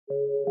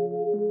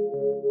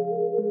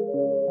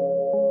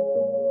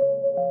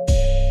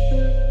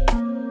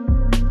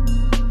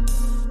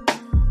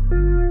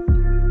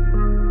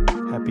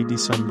Happy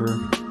December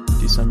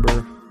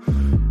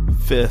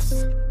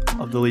 5th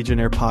of the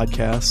Legionnaire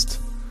podcast.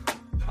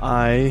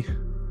 I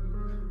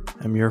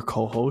am your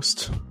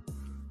co-host,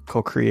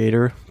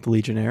 co-creator, the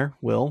Legionnaire,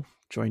 Will,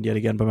 joined yet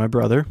again by my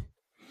brother.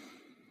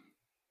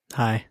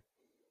 Hi.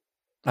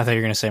 I thought you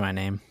were going to say my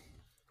name.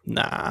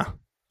 Nah,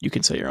 you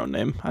can say your own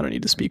name. I don't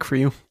need to speak for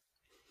you.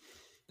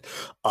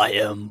 I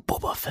am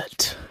Boba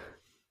Fett.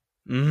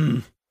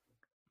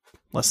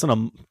 Less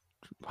than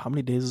how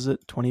many days is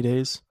it? 20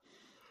 days?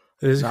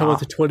 Does it come out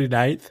the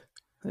 29th?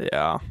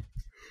 Yeah.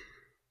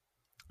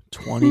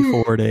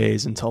 24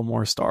 days until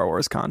more Star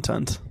Wars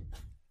content.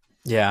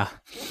 Yeah,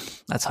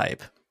 that's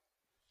hype.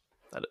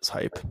 That is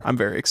hype. I'm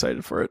very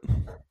excited for it.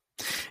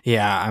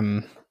 Yeah,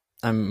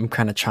 I'm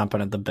kind of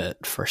chomping at the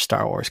bit for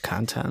Star Wars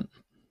content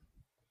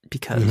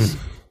because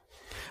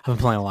I've been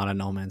playing a lot of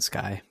No Man's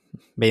Sky,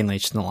 mainly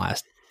just in the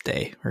last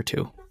day or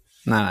two.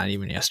 Not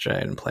even yesterday. I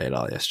didn't play it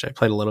all yesterday. I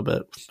played a little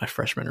bit with my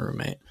freshman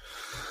roommate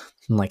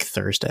on like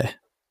Thursday.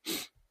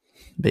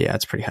 But yeah,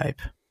 it's pretty hype.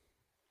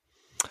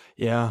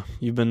 Yeah,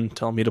 you've been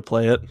telling me to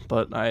play it,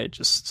 but I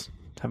just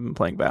have been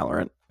playing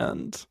Valorant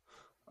and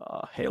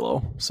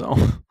Halo, so...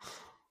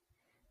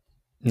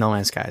 No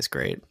Man's Sky is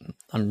great.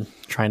 I'm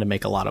trying to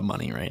make a lot of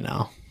money right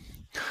now.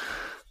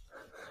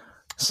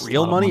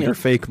 Real money or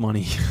fake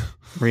money?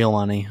 Real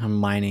money. I'm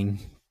mining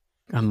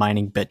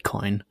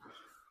Bitcoin.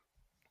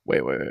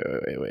 Wait.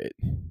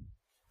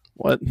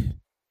 What?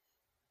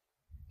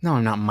 No,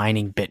 I'm not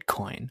mining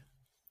Bitcoin.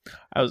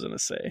 I was going to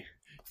say,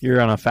 you're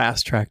on a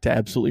fast track to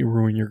absolutely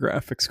ruin your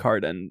graphics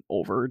card and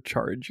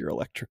overcharge your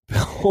electric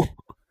bill.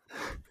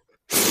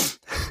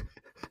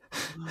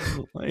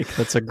 Like,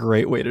 that's a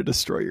great way to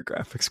destroy your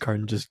graphics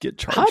card and just get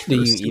charged. How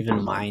do you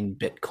even mine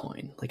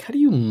Bitcoin? Like, how do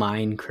you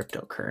mine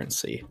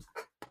cryptocurrency?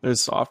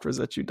 There's softwares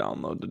that you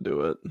download to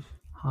do it.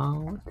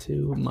 How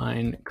to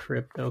mine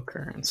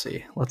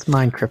cryptocurrency. Let's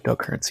mine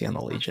cryptocurrency on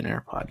the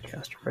Legionnaire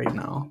podcast right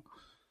now.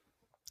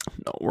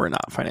 No, we're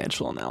not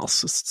financial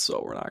analysts,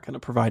 so we're not going to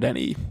provide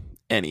any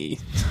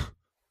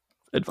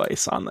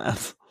advice on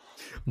that.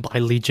 Buy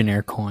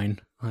Legionnaire coin.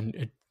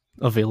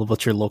 Available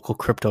at your local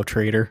crypto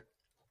trader.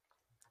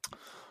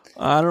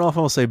 I don't know if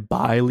I'll say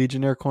buy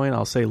Legionnaire coin.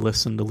 I'll say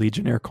listen to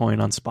Legionnaire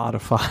coin on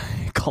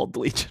Spotify called the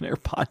Legionnaire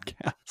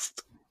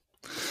podcast.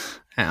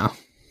 Yeah.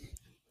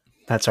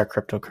 That's our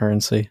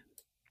cryptocurrency.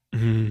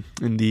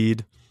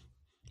 Indeed.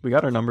 We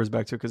got our numbers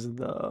back too because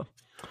the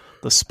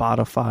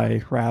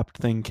Spotify Wrapped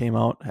thing came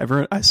out.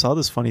 I saw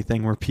this funny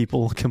thing where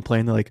people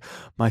complain that like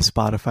my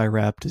Spotify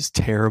Wrapped is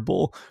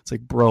terrible. It's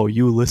like, bro,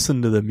 you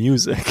listen to the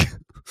music.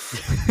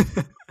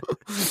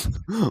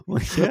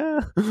 Like, yeah,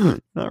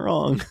 not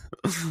wrong.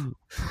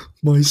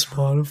 My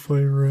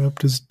Spotify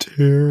Wrapped is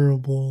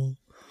terrible.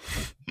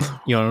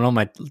 You want to know what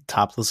my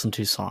top listened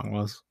to song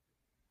was?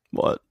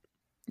 What?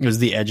 It was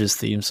the Edge's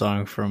theme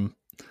song from...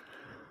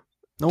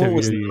 No, it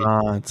was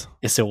not.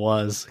 Yes, it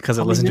was. Because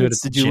I listened to it at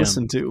the gym. Did you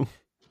listen to?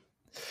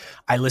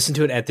 I listened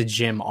to it at the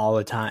gym all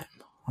the time.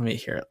 Let me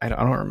hear it. I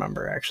don't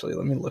remember, actually.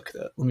 Let me look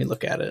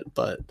at it.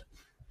 But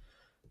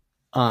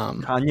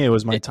Kanye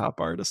was my top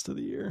artist of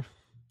the year.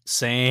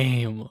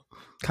 Same.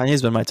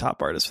 Kanye's been my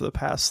top artist for the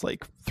past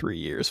like 4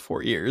 years.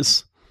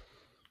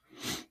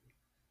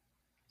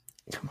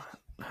 Come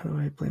on. How do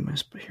I play my...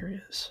 Here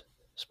it is.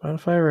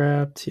 Spotify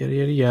Wrapped, yada,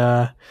 yada,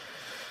 yada.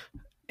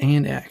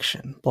 And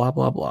action. Blah,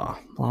 blah, blah.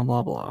 Blah,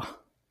 blah, blah.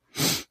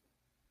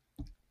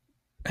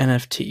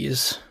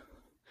 NFTs.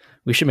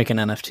 We should make an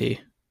NFT.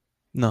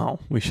 No,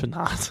 we should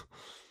not.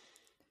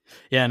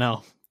 Yeah,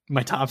 no.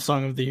 My top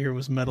song of the year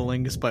was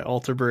Metalingus by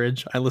Alter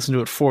Bridge. I listened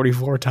to it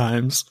 44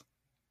 times.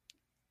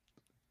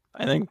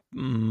 I think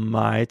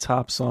my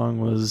top song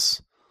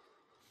was...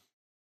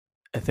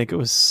 I think it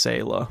was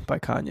Selah by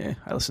Kanye.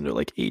 I listened to it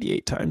like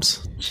 88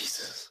 times.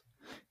 Jesus.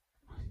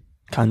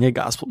 Kanye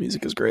gospel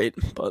music is great,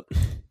 but...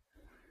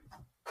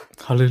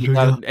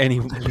 Hallelujah.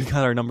 We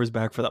got our numbers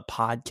back for the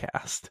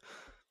podcast.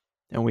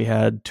 And we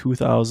had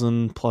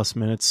 2,000 plus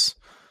minutes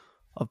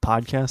of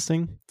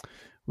podcasting.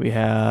 We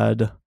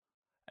had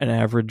an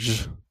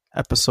average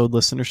episode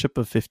listenership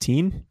of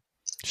 15.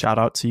 Shout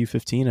out to you,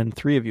 15. And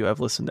 3 of you have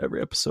listened to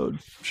every episode.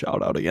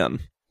 Shout out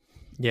again.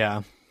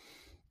 Yeah.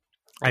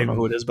 I don't know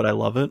who it is, but I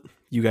love it.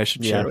 You guys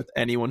should share it with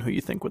anyone who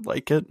you think would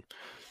like it.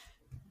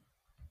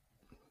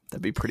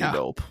 That'd be pretty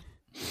dope.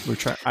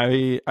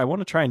 I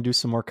want to try and do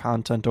some more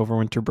content over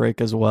winter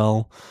break as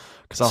well,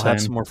 because I'll have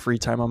some more free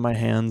time on my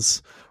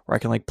hands where I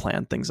can like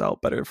plan things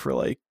out better for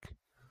like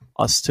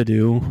us to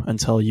do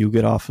until you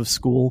get off of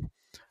school,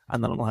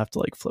 and then I'll have to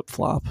like flip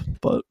flop.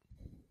 But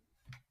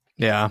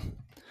yeah,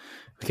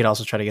 we could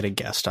also try to get a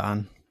guest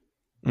on.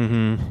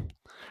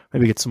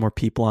 Maybe get some more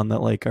people on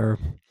that like are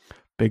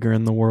bigger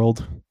in the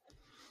world.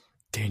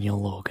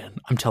 Daniel Logan.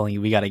 I'm telling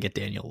you, we got to get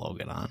Daniel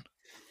Logan on.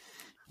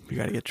 We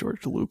got to get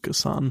George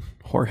Lucas on.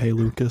 Jorge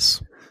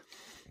Lucas.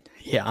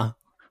 Yeah.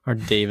 Or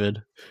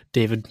David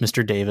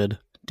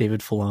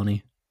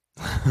Filoni.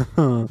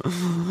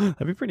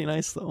 That'd be pretty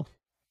nice, though.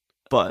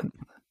 But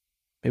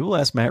maybe we'll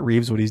ask Matt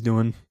Reeves what he's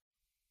doing.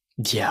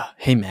 Yeah.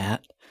 Hey,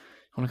 Matt.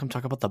 Want to come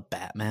talk about the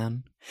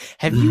Batman?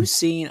 Have you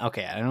seen?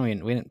 Okay, I don't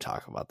even. We didn't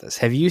talk about this.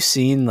 Have you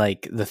seen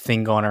like the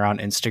thing going around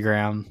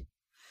Instagram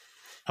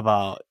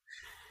about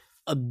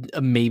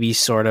a maybe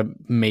sort of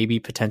maybe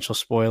potential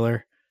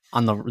spoiler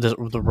on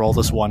the role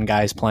this one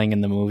guy's playing in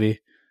the movie?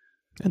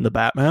 In the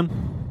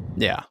Batman?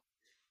 Yeah.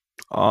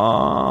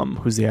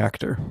 Who's the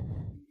actor?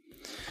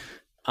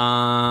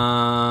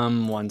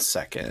 1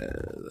 second.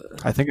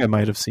 I think I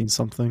might have seen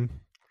something.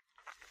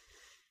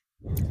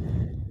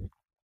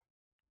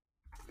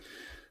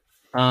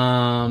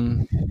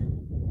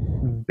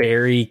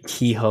 Barry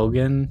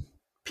Keoghan.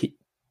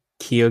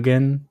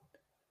 Keoghan.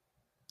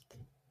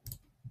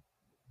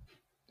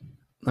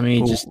 Let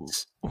me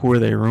Who are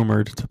they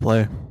rumored to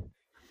play?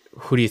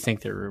 Who do you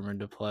think they're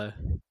rumored to play?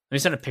 Let me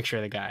send a picture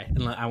of the guy,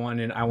 and I want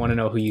to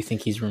know who you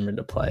think he's rumored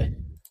to play.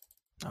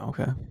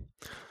 Okay.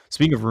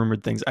 Speaking of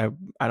rumored things, I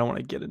don't want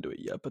to get into it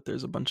yet, but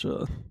there's a bunch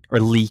of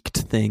leaked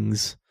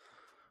things.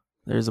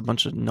 There's a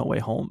bunch of No Way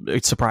Home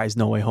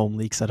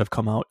leaks that have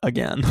come out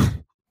again.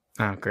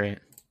 Oh, great!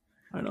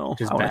 I know.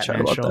 Does I want to chat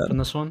Batman about show that up in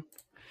this one?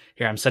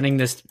 Here, I'm sending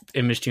this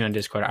image to you on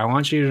Discord. I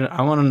want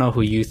to know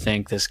who you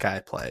think this guy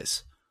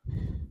plays.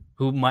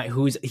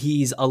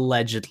 He's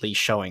allegedly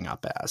showing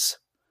up as.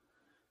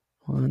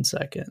 1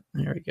 second.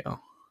 There we go.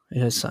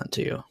 It has sent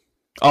to you.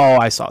 Oh,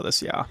 I saw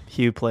this. Yeah,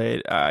 he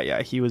played.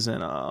 He was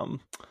in.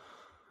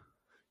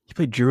 He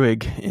played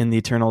Druig in the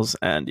Eternals,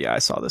 and yeah, I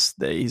saw this.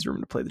 He's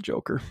rumored to play the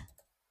Joker.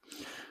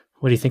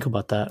 What do you think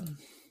about that?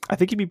 I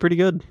think he'd be pretty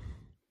good.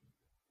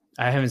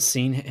 I haven't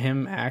seen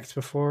him act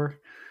before.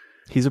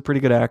 He's a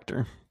pretty good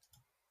actor.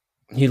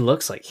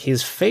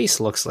 His face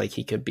looks like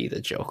he could be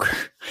the Joker.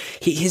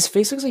 His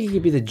face looks like he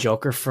could be the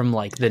Joker from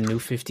like the New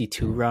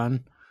 52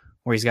 run,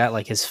 where he's got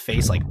like his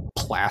face like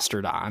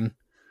plastered on.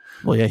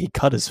 Well, yeah, he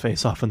cut his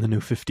face off in the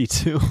New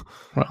 52.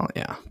 Well,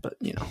 yeah, but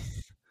you know,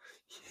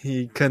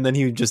 then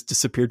he just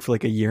disappeared for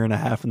like a year and a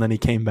half, and then he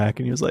came back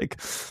and he was like,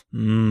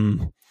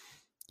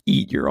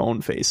 "Eat your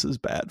own faces,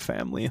 bad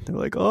family." And they're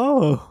like,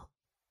 "Oh,"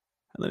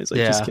 and then he's like,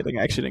 "Just kidding,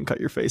 I actually didn't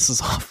cut your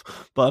faces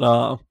off."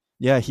 But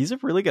yeah, he's a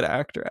really good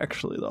actor,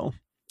 actually. Though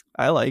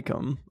I like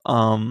him.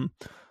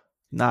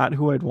 Not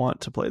who I'd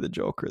want to play the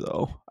Joker,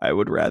 though. I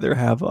would rather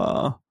have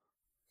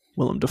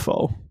Willem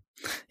Dafoe.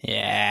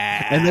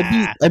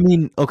 Yeah.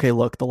 And okay,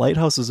 look, The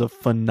Lighthouse is a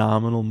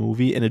phenomenal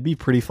movie, and it'd be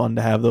pretty fun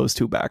to have those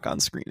two back on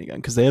screen again,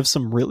 because they have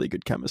some really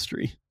good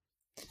chemistry.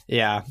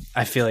 Yeah,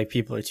 I feel like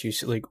people are too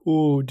like,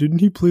 oh, didn't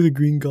he play the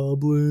Green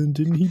Goblin?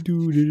 Didn't he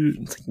do it?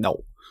 It's like,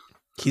 no.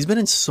 He's been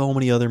in so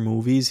many other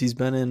movies. He's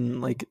been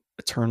in like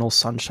Eternal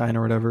Sunshine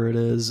or whatever it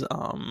is,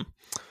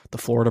 The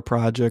Florida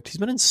Project. He's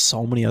been in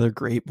so many other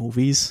great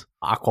movies.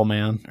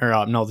 Aquaman,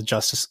 or no, the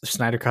Justice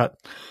Snyder Cut.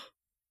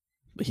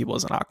 He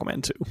was in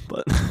Aquaman too,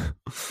 but I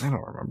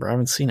don't remember. I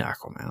haven't seen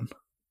Aquaman.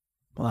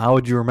 Well, how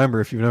would you remember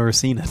if you've never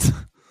seen it?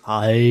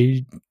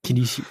 Can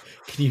you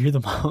hear the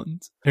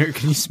mountains? Or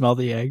can you smell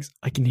the eggs?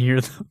 I can hear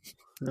them.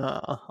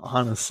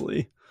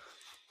 Honestly.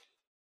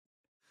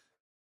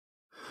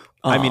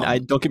 I mean,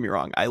 don't get me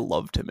wrong. I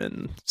loved him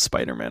in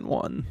Spider-Man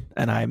 1,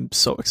 and I'm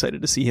so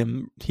excited to see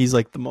him. He's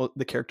like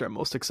the character I'm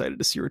most excited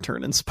to see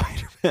return in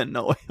Spider-Man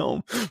No Way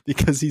Home,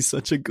 because he's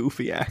such a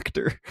goofy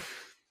actor.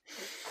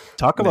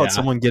 Talk about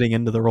someone getting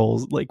into the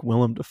roles like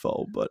Willem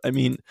Dafoe. But I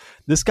mean,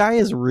 this guy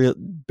is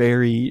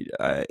Barry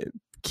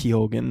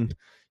Keoghan.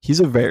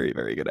 He's a very,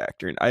 very good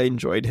actor, and I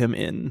enjoyed him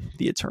in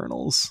The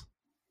Eternals.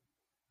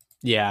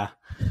 Yeah.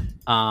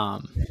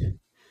 I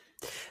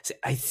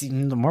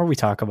think the more we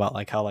talk about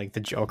like how like the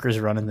Joker's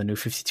running the New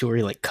 52, where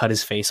he like cut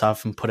his face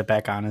off and put it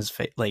back on his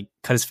face, like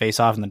cut his face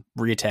off and then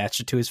reattach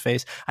it to his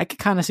face. I could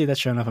kind of see that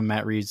showing up in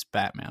Matt Reeves'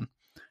 Batman,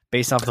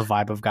 based off the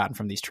vibe I've gotten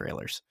from these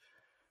trailers.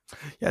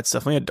 Yeah, it's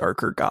definitely a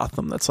darker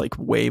Gotham that's like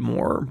way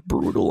more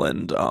brutal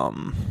and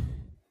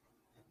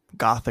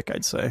gothic,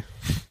 I'd say.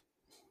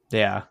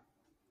 Yeah.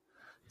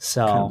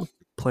 So kind of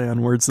play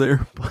on words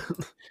there.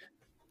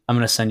 I'm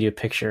gonna send you a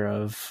picture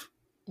of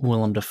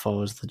Willem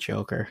Dafoe as the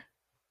Joker.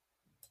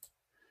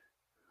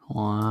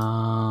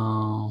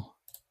 Wow.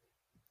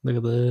 Look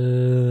at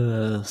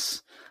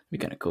this. Be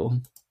kind of cool.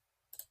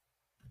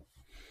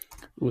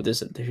 Ooh,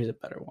 here's a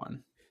better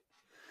one.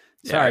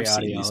 Sorry,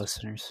 audio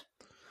listeners.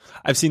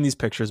 I've seen these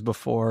pictures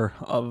before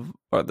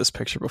this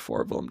picture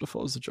before of Willem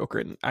Dafoe as the Joker,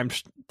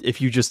 and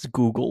if you just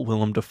Google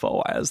Willem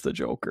Dafoe as the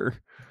Joker,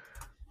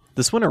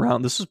 this went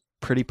around. This was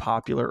pretty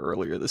popular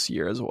earlier this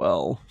year as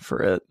well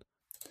for it.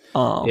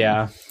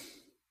 Yeah.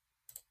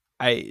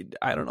 I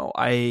don't know.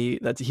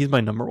 He's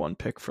my number one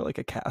pick for like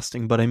a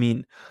casting, but I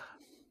mean,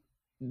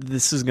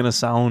 this is gonna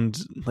sound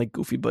like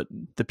goofy, but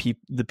the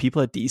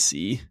people at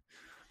DC,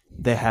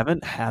 they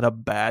haven't had a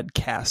bad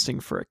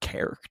casting for a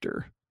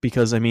character.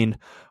 Because I mean,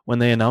 when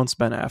they announced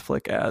Ben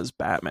Affleck as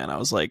Batman, I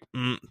was like,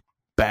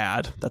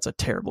 bad. That's a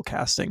terrible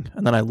casting.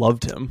 And then I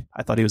loved him.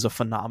 I thought he was a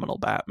phenomenal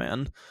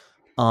Batman.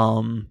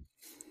 And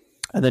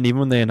then even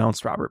when they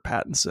announced Robert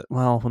Pattinson,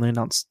 when they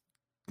announced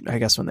I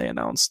guess when they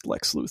announced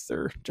Lex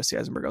Luthor, Jesse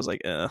Eisenberg, I was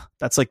like,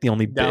 that's like the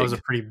only that was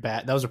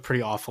a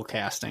pretty awful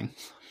casting.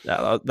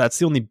 Yeah, that's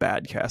the only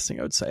bad casting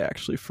I would say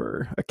actually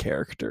for a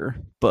character.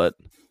 But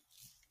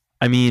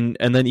I mean,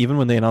 and then even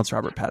when they announced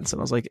Robert Pattinson,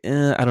 I was like,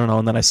 I don't know.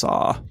 And then I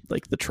saw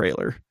like the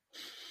trailer.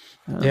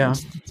 Yeah,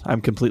 I'm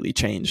completely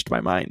changed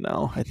my mind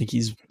now. I think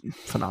he's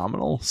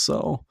phenomenal.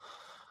 So,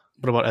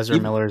 what about Ezra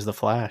Miller as the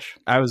Flash?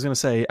 I was gonna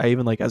say I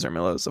even like Ezra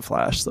Miller as the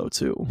Flash though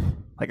too.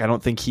 Like I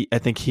think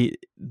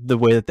the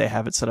way that they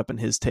have it set up in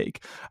his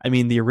take. I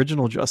mean, the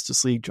original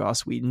Justice League,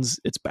 Joss Whedon's,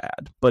 it's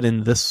bad, but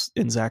in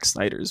Zack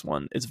Snyder's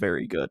one, it's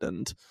very good.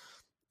 And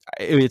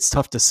it's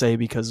tough to say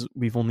because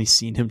we've only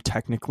seen him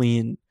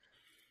technically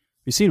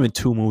we've seen him in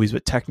 2 movies,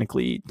 but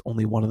technically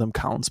only one of them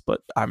counts.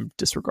 But I'm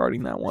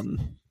disregarding that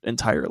one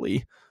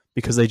entirely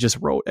because they just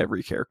wrote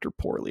every character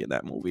poorly in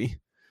that movie.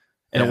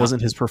 And it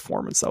wasn't his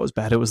performance that was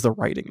bad. It was the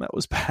writing that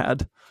was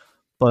bad.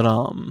 But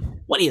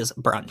what is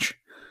brunch?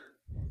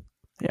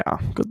 Yeah,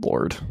 good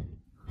lord.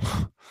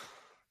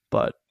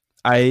 But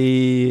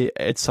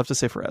it's tough to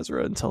say for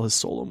Ezra until his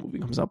solo movie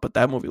comes out. But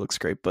that movie looks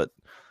great. But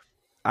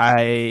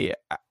I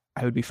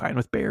would be fine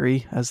with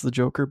Barry as the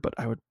Joker, but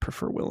I would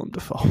prefer Willem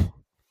Dafoe.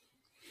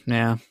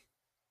 Yeah,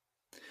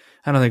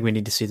 I don't think we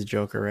need to see the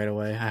Joker right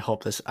away. I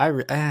hope this.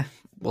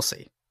 We'll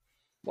see.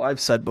 Well, I've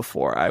said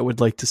before, I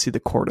would like to see the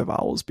Court of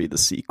Owls be the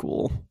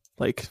sequel,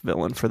 like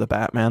villain for the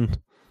Batman.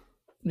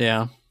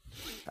 Yeah,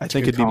 I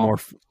think it'd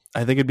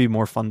be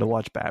more fun to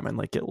watch Batman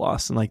like get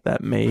lost in like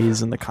that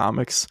maze in the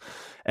comics,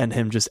 and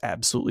him just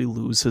absolutely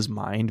lose his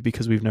mind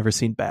because we've never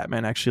seen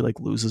Batman actually like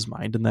lose his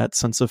mind in that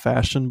sense of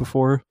fashion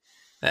before.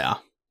 Yeah.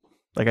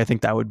 Like, I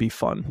think that would be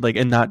fun. Like,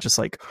 and not just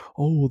like,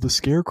 oh, the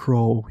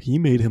Scarecrow, he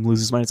made him lose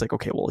his mind. It's like,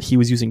 okay, well, he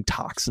was using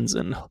toxins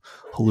and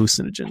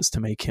hallucinogens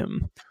to make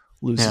him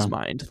lose his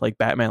mind. Like,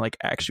 Batman, like,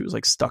 actually was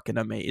like stuck in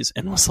a maze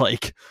and was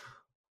like,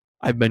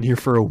 I've been here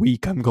for a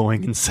week. I'm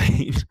going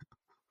insane.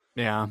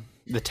 Yeah.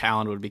 The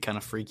Talon would be kind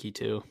of freaky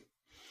too.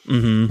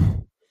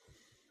 Mm-hmm.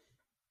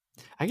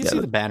 I can see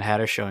the Bad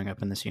Hatter showing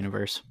up in this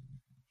universe.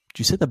 Did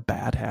you say the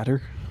Bad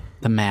Hatter?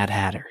 The Mad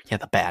Hatter. Yeah,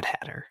 the Bad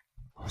Hatter.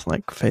 I was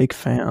like, fake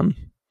fan.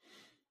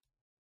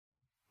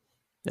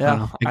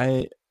 Yeah,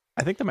 I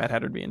think the Mad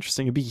Hatter would be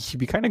interesting. He'd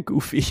be kind of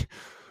goofy.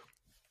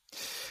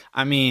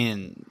 I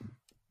mean,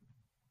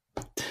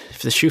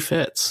 if the shoe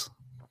fits.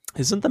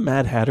 Isn't the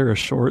Mad Hatter a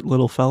short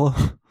little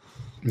fella?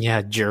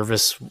 Yeah,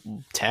 Jervis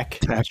Tech.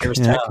 Jervis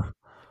Tech.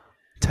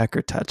 Tech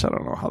or Tetch. I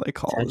don't know how they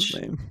call his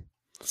name.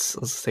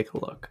 Let's take a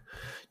look.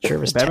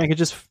 Jervis Batman could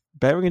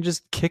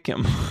just kick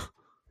him.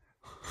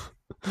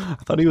 I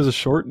thought he was a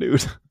short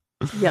dude.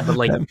 Yeah, but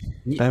like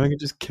Batman could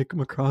just kick him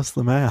across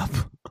the map.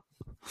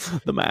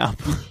 The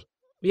map.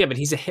 Yeah, but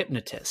he's a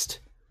hypnotist.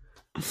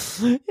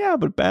 Yeah,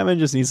 but Batman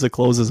just needs to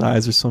close his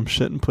eyes or some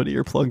shit and put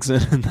earplugs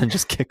in and then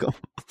just kick him.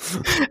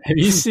 Have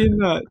you seen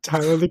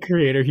Tyler, the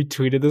Creator? He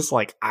tweeted this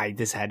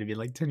this had to be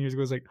like 10 years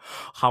ago. It's like,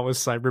 how is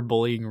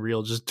cyberbullying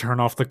real? Just turn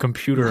off the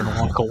computer and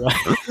walk away.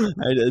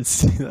 I did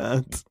see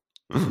that.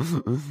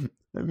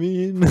 I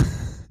mean,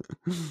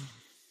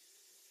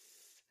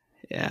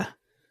 yeah.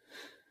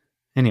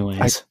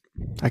 Anyways,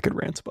 I could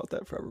rant about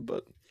that forever,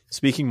 but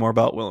speaking more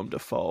about Willem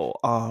Dafoe,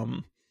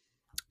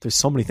 there's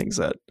so many things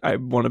that I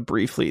want to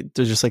briefly.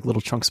 There's just like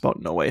little chunks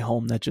about No Way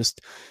Home that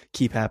just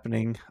keep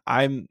happening.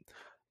 I'm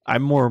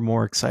more and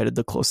more excited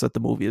the closer that the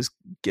movie is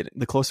getting.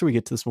 The closer we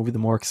get to this movie, the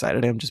more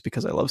excited I am, just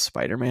because I love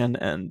Spider-Man,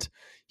 and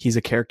he's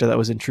a character that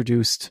was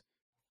introduced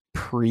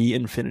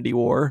pre-Infinity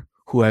War,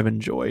 who I've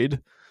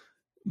enjoyed.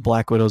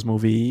 Black Widow's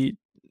movie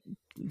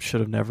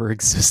should have never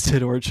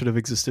existed, or it should have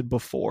existed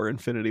before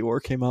Infinity War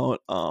came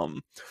out.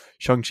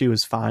 Shang-Chi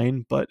was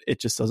fine, but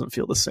it just doesn't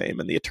feel the same,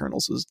 and the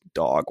Eternals is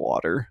dog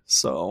water.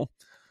 So,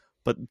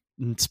 but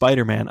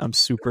Spider-Man, I'm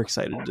super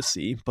excited to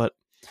see. But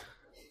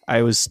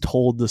I was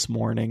told this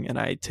morning, and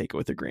I take it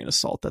with a grain of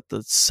salt, that the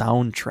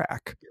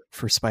soundtrack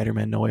for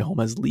Spider-Man No Way Home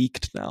has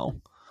leaked now.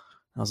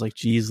 I was like,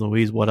 geez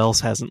Louise, what else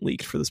hasn't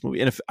leaked for this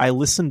movie? And if I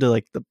listened to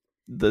like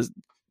the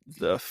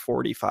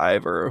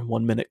 45 or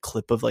 1 minute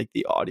clip of like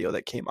the audio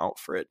that came out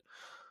for it,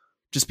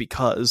 just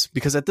because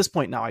at this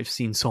point now I've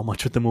seen so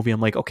much with the movie,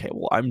 I'm like, okay,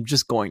 well, I'm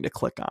just going to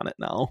click on it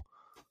now.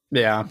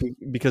 Yeah,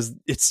 because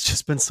it's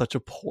just been such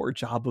a poor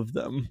job of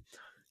them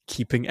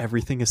keeping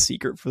everything a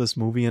secret for this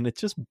movie, and it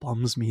just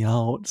bums me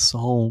out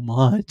so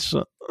much.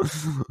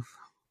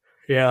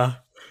 Yeah,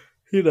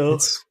 you know,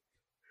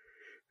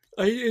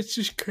 it's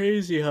just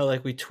crazy how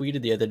like we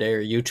tweeted the other day, or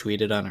you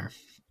tweeted on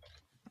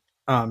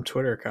our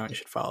Twitter account. You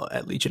should follow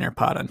at Legionnaire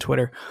Pod on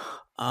Twitter.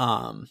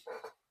 How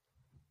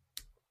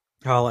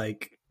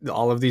like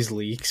all of these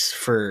leaks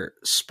for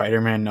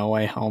Spider-Man No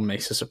Way Home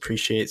makes us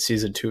appreciate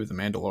season 2 of The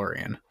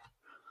Mandalorian.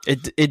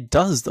 It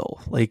does though.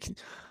 Like,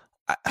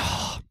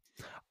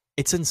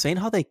 it's insane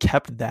how they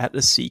kept that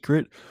a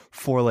secret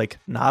for like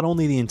not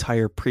only the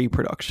entire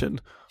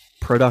pre-production,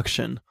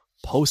 production,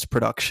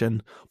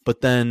 post-production, but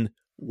then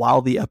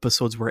while the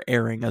episodes were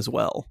airing as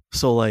well.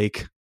 So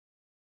like,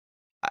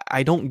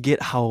 I don't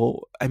get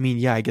how, I mean,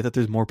 yeah, I get that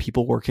there's more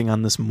people working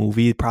on this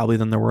movie probably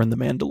than there were in The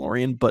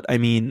Mandalorian, but I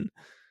mean,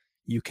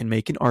 you can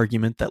make an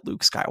argument that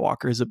Luke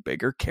Skywalker is a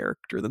bigger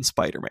character than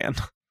Spider-Man.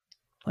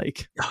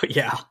 Like, Oh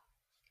yeah.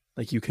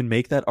 like you can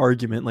make that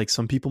argument. Like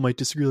some people might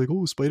disagree, like,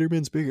 oh,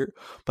 Spider-Man's bigger.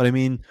 But I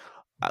mean,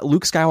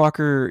 Luke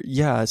Skywalker,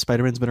 yeah,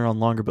 Spider-Man's been around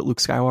longer, but Luke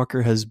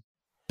Skywalker has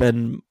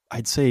been,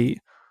 I'd say,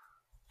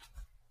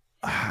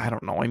 I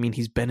don't know. I mean,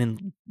 he's been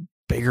in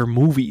bigger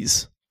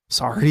movies.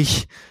 Sorry.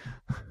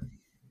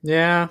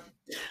 Yeah.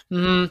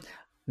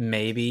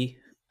 Maybe.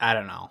 I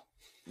don't know.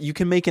 You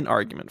can make an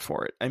argument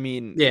for it. I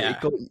mean, Yeah.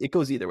 it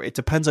goes either way. It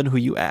depends on who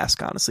you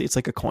ask, honestly. It's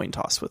like a coin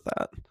toss with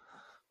that.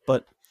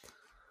 But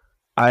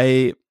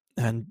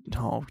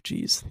oh,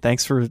 geez.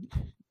 Thanks for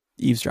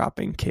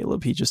eavesdropping,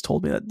 Caleb. He just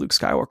told me that Luke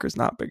Skywalker is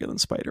not bigger than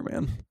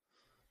Spider-Man.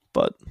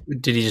 But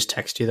Did he just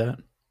text you that?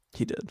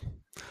 he did.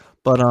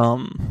 But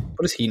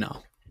What does he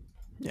know?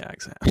 yeah,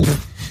 exactly.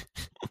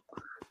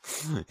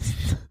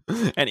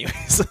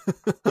 Anyways.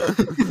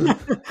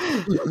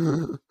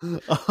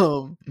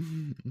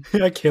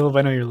 Yeah, Caleb,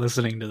 I know you're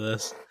listening to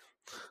this.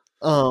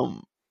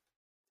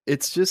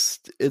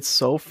 It's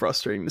so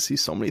frustrating to see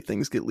so many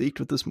things get leaked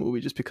with this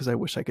movie just because I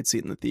wish I could see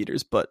it in the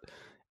theaters. But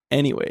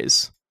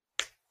anyways,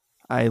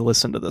 I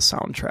listened to the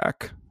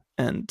soundtrack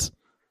and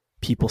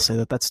people say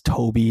that that's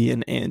Toby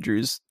and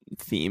Andrew's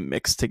theme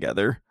mixed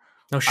together.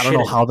 No shit. I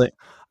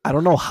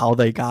don't know how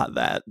they got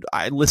that.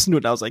 I listened to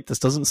it and I was like, this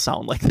doesn't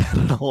sound like that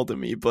at all to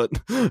me, but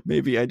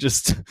maybe I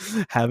just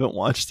haven't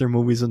watched their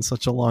movies in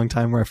such a long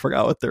time where I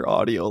forgot what their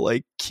audio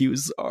like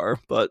cues are.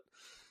 But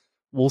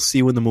we'll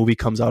see when the movie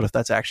comes out if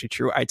that's actually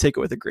true. I take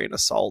it with a grain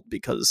of salt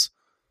because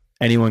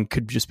anyone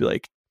could just be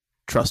like,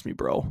 trust me,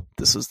 bro,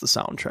 this is the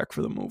soundtrack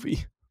for the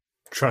movie.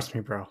 Trust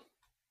me, bro.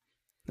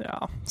 Yeah.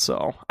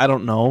 So I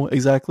don't know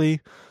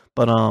exactly,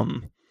 but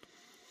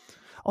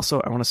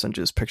also, I want to send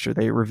you this picture.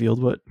 They revealed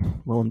what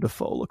Willem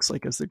Dafoe looks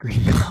like as the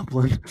Green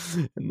Goblin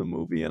in the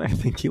movie, and I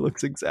think he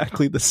looks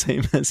exactly the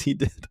same as he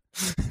did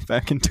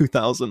back in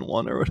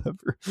 2001 or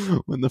whatever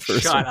when the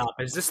first Shut up.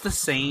 Is this the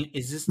same?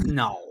 Is this...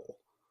 No.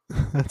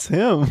 That's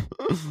him.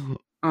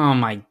 Oh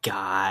my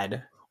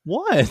god.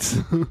 What?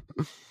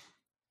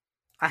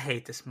 I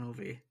hate this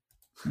movie.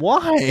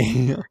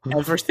 Why?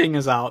 Everything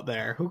is out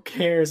there. Who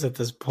cares at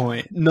this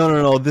point?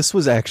 No. This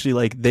was actually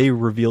like they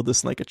revealed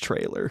this in like a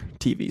trailer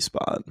TV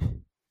spot.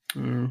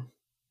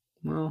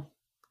 Well,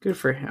 good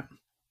for him.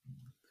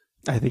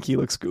 I think he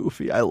looks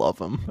goofy. I love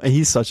him.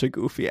 He's such a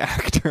goofy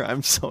actor.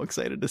 I'm so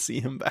excited to see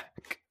him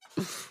back.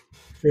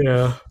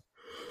 Yeah.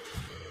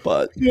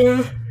 But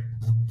yeah,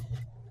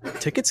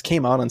 tickets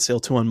came out on sale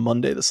too on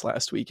Monday this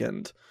last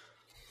weekend.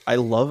 I'm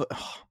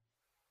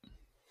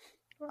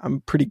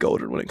pretty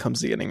goated when it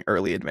comes to getting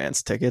early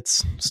advance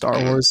tickets. Star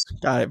Wars,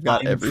 I've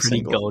got every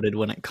single. Goated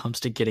when it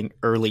comes to getting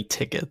early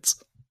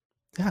tickets.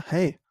 Yeah,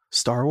 hey,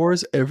 Star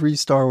Wars, every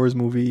Star Wars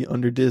movie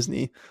under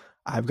Disney,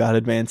 I've got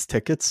advance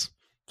tickets.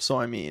 So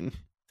I mean,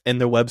 and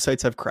their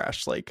websites have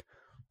crashed like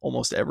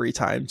almost every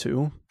time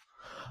too.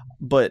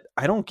 But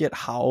I don't get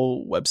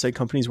how website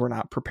companies were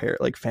not prepared,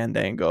 like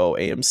Fandango,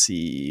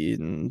 AMC,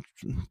 and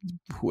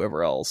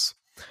whoever else.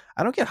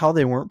 I don't get how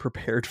they weren't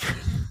prepared for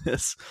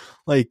this.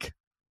 Like,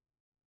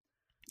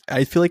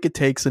 I feel like it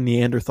takes a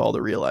Neanderthal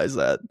to realize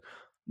that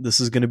this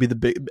is going to be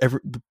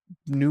the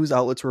news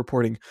outlets are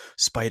reporting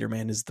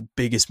Spider-Man is the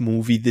biggest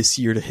movie this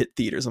year to hit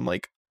theaters. I'm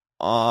like,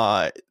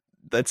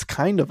 that's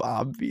kind of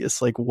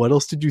obvious. Like, what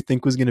else did you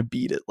think was going to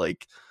beat it?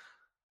 Like,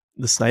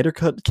 the Snyder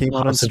Cut came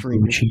out on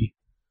streaming.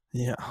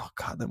 Yeah. Oh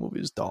God, that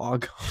movie is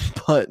dog.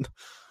 But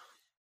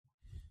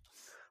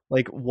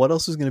like, what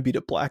else was going to beat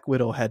it? Black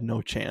Widow had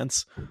no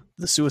chance.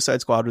 The Suicide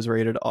Squad was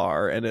rated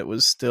R, and it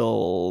was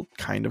still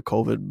kind of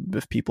COVID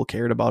if people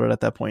cared about it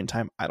at that point in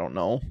time. I don't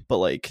know. But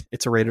like,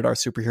 it's a rated R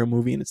superhero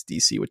movie, and it's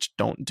DC, which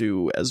don't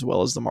do as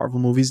well as the Marvel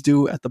movies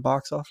do at the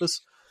box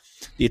office.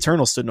 The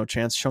Eternals stood no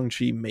chance.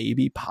 Shang-Chi,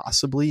 maybe,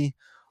 possibly.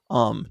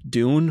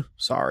 Dune,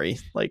 sorry.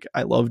 Like,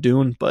 I love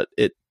Dune, but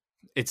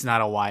it's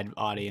not a wide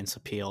audience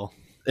appeal.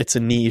 It's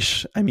a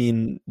niche. I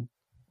mean,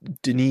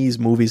 Denis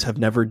movies have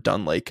never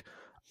done like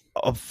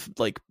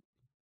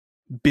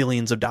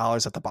billions of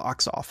dollars at the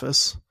box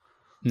office.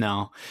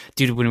 No,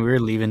 dude, when we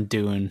were leaving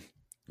Dune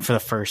for the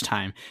first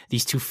time,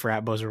 these two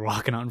frat boys were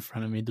walking out in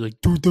front of me. They're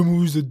like, dude, that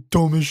movie's the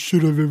dumbest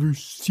shit I've ever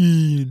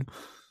seen.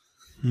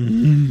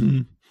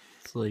 Mm-hmm.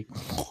 It's like,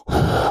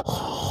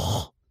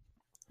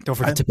 don't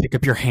forget to pick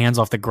up your hands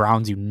off the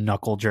ground, you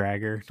knuckle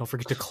dragger. Don't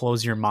forget to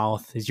close your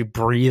mouth as you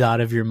breathe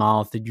out of your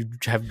mouth and you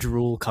have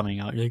drool coming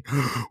out. You're like,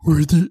 where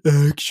are the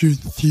action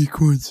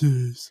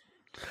sequences?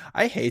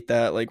 I hate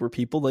that, like, where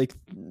people like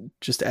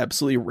just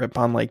absolutely rip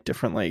on like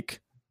different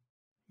like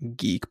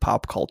geek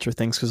pop culture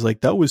things because like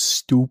that was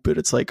stupid.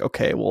 It's like,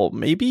 okay, well,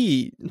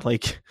 maybe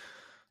like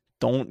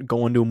don't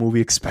go into a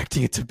movie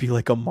expecting it to be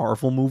like a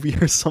Marvel movie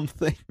or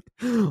something.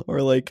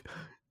 Or like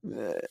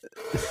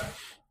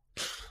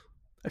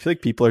I feel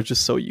like people are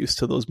just so used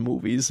to those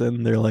movies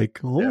and they're like,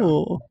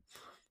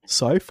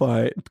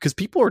 sci-fi, because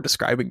people are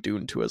describing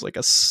Dune 2 as like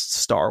a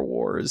Star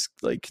Wars,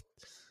 like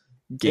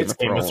Game of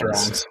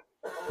Thrones.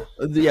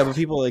 Yeah, but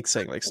people like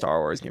saying like Star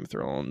Wars, Game of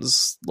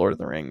Thrones, Lord of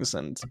the Rings,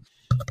 and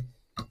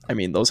I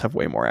mean, those have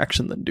way more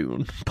action than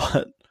Dune,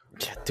 but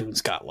Yeah,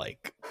 Dune's got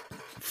like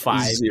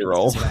 5 Zero.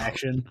 minutes of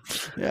action.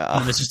 yeah.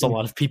 And it's just a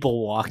lot of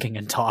people walking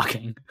and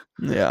talking.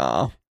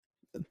 Yeah.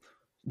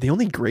 The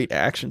only great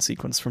action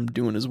sequence from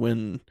Dune is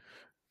when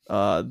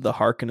the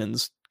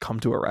Harkonnens come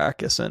to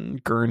Arrakis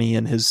and Gurney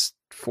and his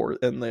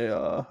and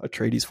the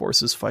Atreides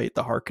forces fight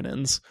the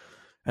Harkonnens,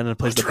 and then it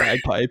plays the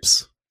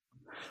bagpipes.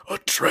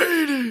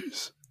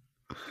 Atreides.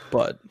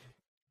 But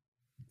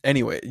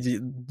anyway,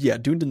 yeah,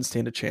 Dune didn't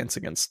stand a chance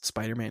against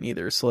Spider-Man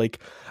either. So like,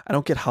 I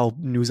don't get how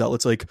news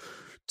outlets like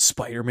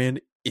Spider-Man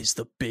is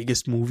the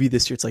biggest movie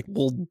this year. It's like,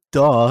 well,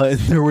 duh. And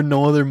there were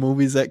no other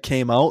movies that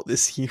came out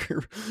this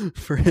year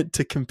for it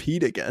to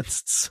compete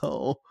against.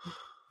 So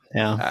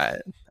yeah,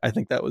 I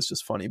think that was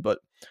just funny. But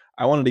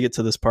I wanted to get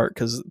to this part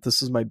because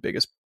this is my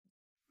biggest.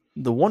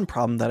 The one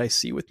problem that I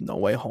see with No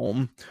Way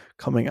Home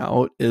coming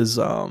out is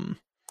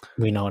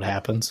we know what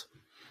happens.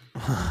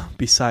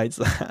 Besides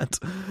that,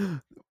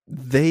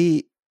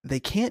 they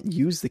can't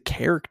use the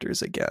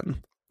characters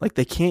again. Like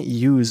they can't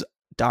use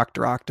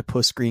Dr.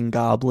 Octopus, Green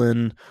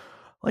Goblin,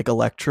 like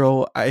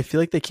Electro. I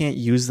feel like they can't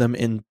use them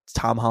in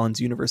Tom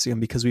Holland's universe again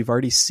because we've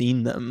already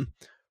seen them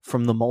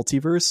from the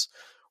multiverse.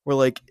 Where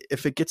like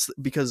if it gets,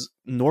 because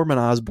Norman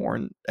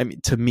Osborn, I mean,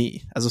 to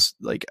me as a,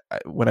 like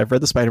when I've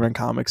read the Spider-Man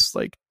comics,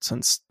 like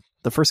since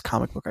the first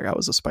comic book I got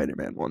was a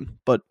Spider-Man one,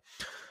 but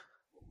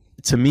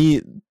to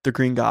me the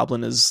Green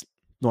Goblin is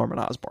Norman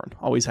Osborn,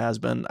 always has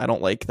been. I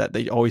don't like that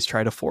they always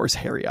try to force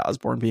Harry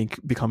Osborn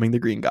becoming the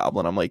Green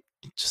Goblin. I'm like,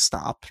 just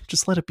stop,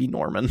 just let it be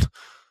Norman,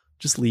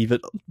 just leave it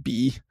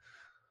be.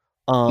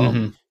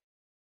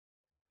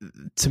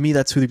 To me,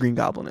 that's who the Green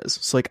Goblin is.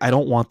 So like, I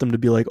don't want them to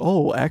be like,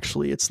 oh,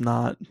 actually, it's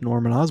not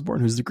Norman Osborn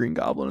who's the Green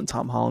Goblin in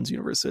Tom Holland's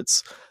universe.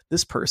 It's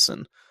this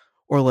person.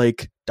 Or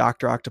like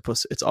Dr.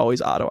 Octopus, it's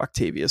always Otto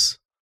Octavius.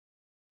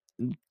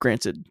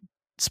 Granted,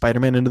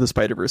 Spider-Man Into the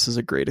Spider-Verse is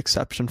a great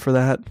exception for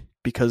that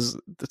because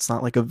it's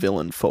not like a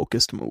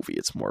villain-focused movie.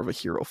 It's more of a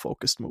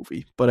hero-focused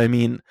movie. But I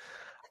mean,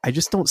 I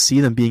just don't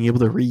see them being able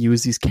to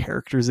reuse these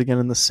characters again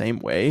in the same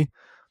way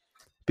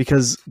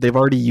because they've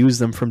already used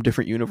them from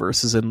different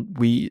universes, and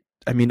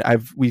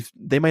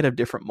they might have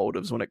different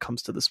motives when it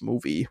comes to this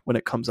movie when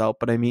it comes out,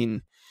 but I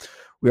mean,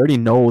 we already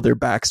know their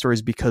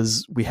backstories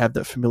because we have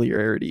that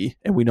familiarity,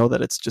 and we know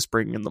that it's just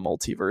bringing in the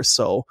multiverse.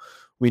 So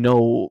we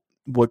know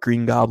what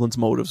Green Goblin's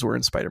motives were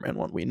in Spider-Man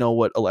 1. We know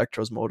what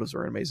Electro's motives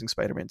were in Amazing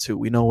Spider-Man 2.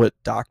 We know what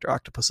Dr.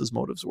 Octopus's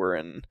motives were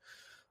in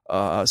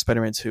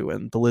Spider-Man 2,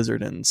 and the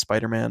Lizard in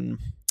Spider-Man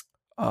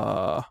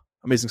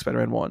Amazing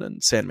Spider-Man 1,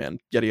 and Sandman,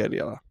 yada yada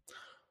yada.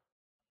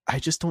 I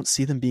just don't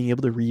see them being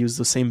able to reuse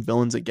the same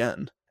villains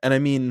again. And I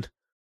mean,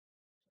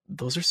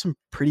 those are some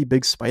pretty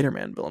big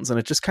Spider-Man villains, and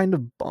it just kind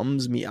of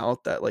bums me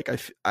out that like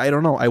I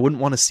don't know, I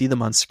wouldn't want to see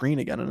them on screen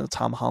again in a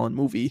Tom Holland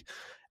movie,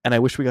 and I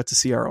wish we got to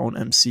see our own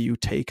MCU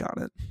take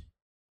on it.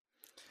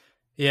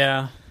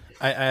 Yeah,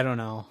 I don't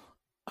know.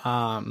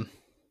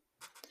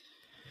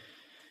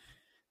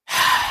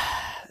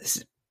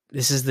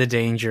 This is the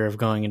danger of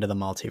going into the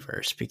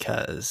multiverse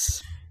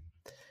because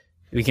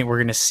we're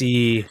going to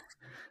see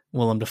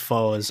Willem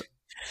Dafoe's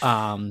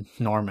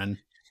Norman,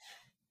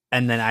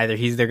 and then either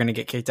they're going to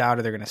get kicked out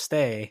or they're going to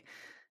stay,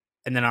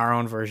 and then our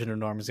own version of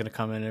Norman's going to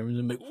come in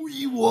and be like,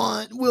 we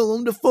want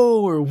Willem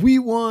Dafoe, or we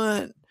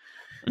want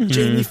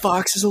Jamie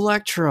Foxx's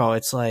Electro.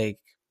 It's like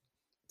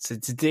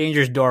it's a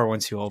dangerous door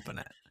once you open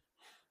it.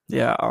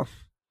 Yeah,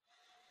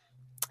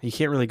 you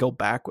can't really go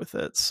back with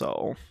it.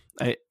 So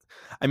I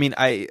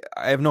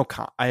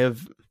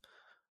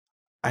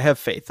have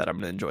faith that I'm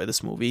going to enjoy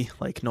this movie,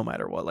 like no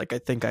matter what. Like I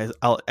think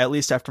I'll at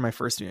least after my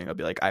first viewing, I'll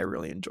be like, I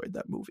really enjoyed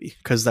that movie,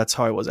 because that's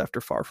how I was after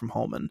Far From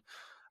Home, and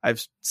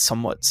I've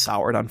somewhat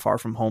soured on Far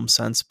From Home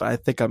since. But I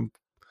think I'm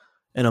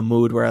in a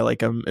mood where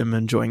I'm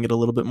enjoying it a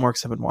little bit more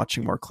because I've been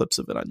watching more clips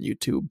of it on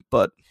YouTube.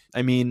 But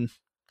I mean,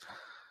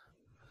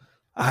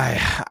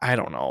 I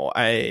don't know.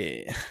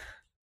 I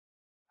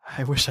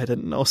wish I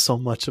didn't know so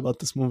much about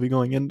this movie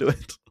going into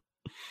it.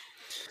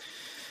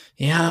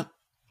 Yeah.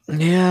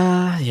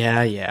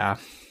 I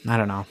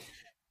don't know.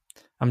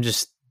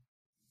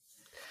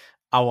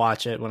 I'll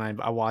watch it when I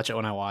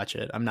watch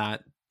it. I'm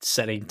not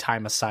setting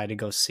time aside to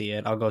go see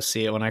it. I'll go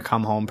see it when I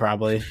come home,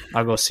 probably.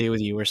 I'll go see it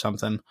with you or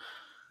something.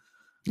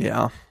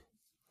 Yeah.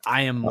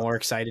 I am more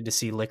excited to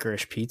see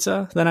Licorice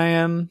Pizza than I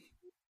am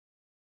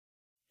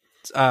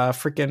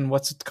freaking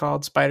what's it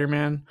called?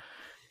 Spider-Man.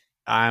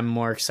 I'm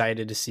more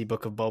excited to see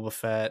Book of Boba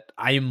Fett.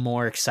 I am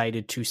more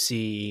excited to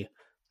see,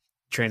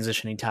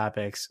 transitioning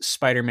topics,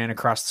 Spider-Man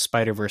Across the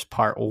Spider-Verse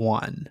Part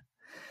 1.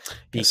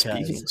 Because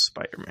speaking of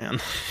Spider-Man,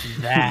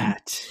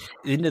 that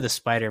Into the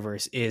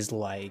Spider-Verse is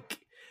like...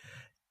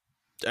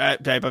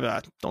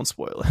 don't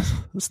spoil it.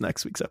 This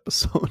next week's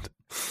episode.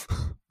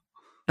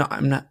 No,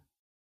 I'm not.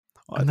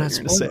 I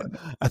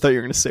thought you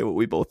were going to say what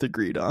we both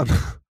agreed on.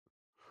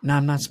 No,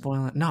 I'm not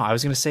spoiling. No, I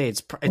was going to say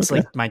it's okay.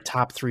 Like my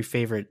top 3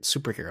 favorite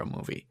superhero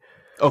movie.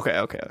 Okay.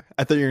 I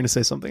thought you were going to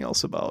say something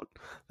else about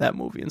that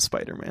movie and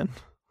Spider-Man.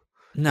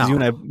 No,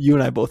 you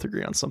and I both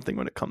agree on something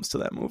when it comes to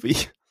that movie.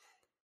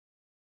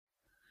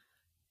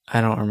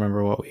 I don't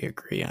remember what we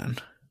agree on.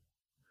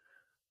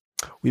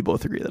 We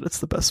both agree that it's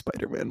the best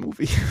Spider-Man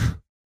movie.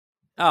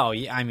 Oh,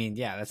 yeah. I mean,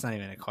 yeah, that's not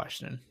even a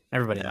question.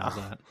 Everybody knows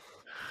that.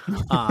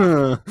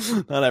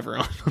 Not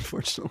everyone,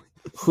 unfortunately.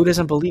 Who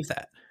doesn't believe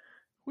that?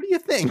 What do you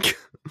think?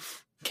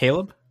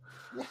 Caleb?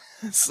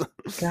 Yes.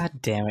 God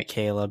damn it,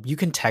 Caleb. You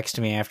can text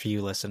me after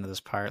you listen to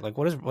this part. Like,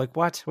 what?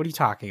 What are you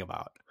talking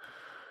about?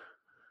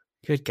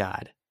 Good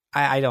God.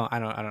 I don't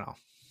know.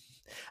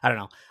 I don't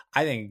know.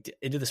 I think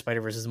Into the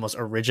Spider-Verse is the most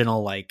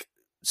original, like,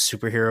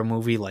 superhero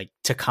movie, like,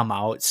 to come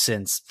out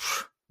since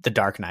The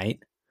Dark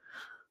Knight.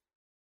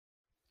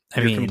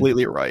 You're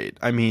completely right.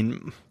 I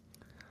mean,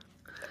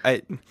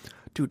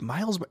 dude,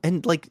 Miles,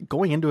 and like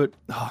going into it,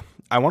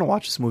 I want to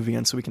watch this movie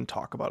again so we can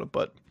talk about it.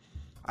 But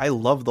I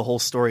love the whole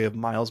story of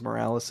Miles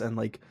Morales and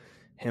like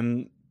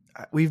him.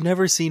 We've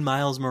never seen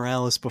Miles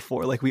Morales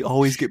before. Like we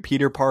always get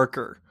Peter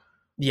Parker.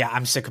 Yeah,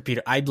 I'm sick of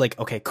Peter. I'd like,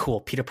 okay, cool.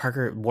 Peter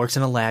Parker works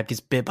in a lab, gets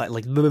bit by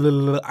like, blah, blah, blah,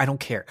 blah. I don't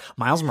care.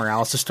 Miles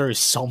Morales' story is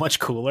so much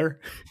cooler.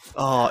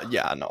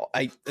 Yeah, no.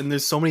 And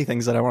there's so many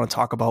things that I want to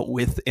talk about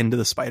with Into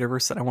the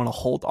Spider-Verse that I want to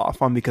hold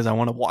off on because I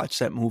want to watch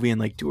that movie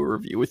and like do a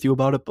review with you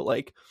about it. But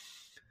like,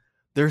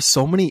 there's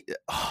so many.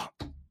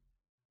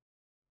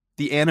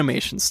 The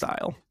animation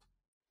style.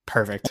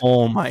 Perfect.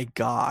 Oh my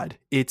God.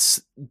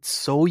 It's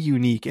so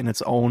unique in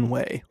its own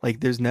way.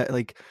 Like there's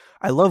like,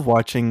 I love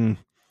watching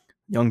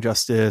Young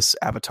Justice,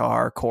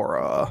 Avatar,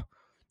 Korra,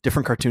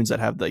 different cartoons that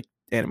have like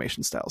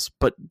animation styles.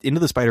 But Into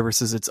the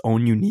Spider-Verse is its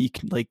own unique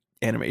like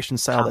animation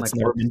style that's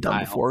never been done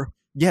before.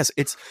 Yes,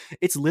 it's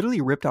literally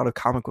ripped out of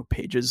comic book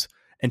pages,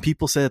 and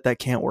people say that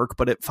can't work,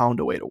 but it found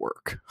a way to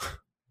work.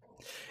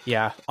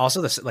 Yeah.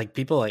 Also, this like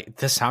people like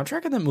the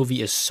soundtrack of the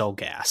movie is so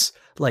gas.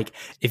 Like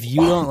if you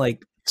don't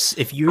like.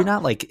 If you're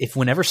not like, if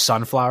whenever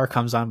Sunflower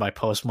comes on by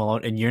Post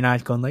Malone and you're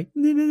not going like,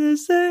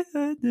 if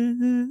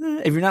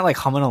you're not like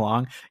humming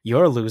along,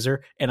 you're a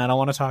loser and I don't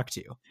want to talk to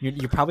you.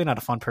 You're probably not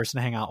a fun person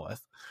to hang out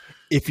with.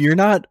 If your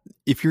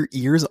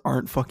ears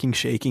aren't fucking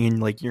shaking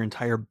and like your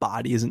entire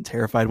body isn't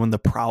terrified when the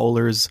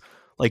Prowlers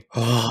like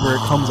where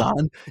it comes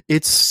on,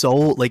 it's so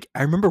like,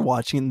 I remember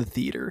watching it in the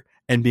theater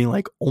and being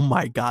like, oh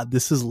my God,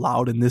 this is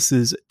loud and this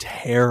is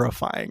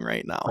terrifying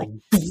right now. Like,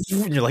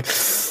 and you're like,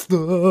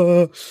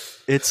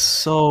 it's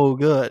so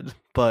good.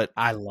 But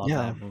I love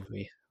that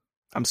movie.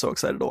 I'm so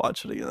excited to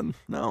watch it again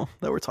now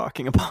that we're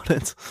talking about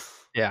it.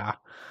 Yeah.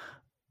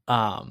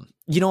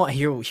 You know what?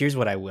 Here's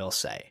what I will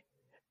say.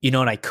 You know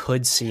what I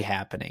could see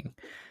happening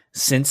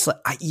since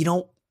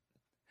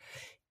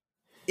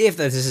if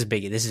this is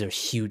big, this is a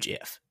huge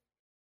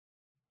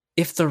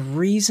if the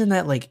reason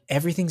that like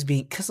everything's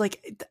being, because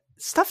like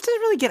stuff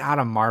doesn't really get out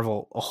of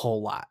Marvel a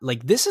whole lot.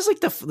 Like this is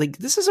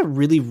this is a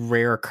really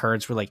rare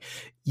occurrence where like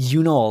a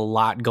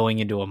lot going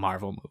into a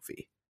Marvel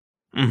movie.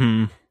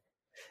 Mm-hmm.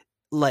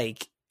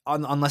 Like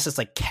unless it's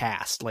like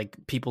cast, like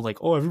people like,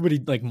 oh, everybody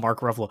like Mark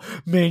Ruffalo,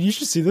 man, you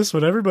should see this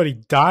one. Everybody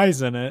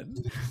dies in it.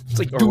 It's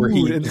like,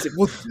 dude, and it's like,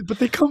 well, but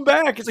they come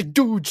back. It's like,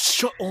 dude,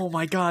 oh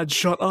my God,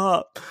 shut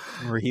up.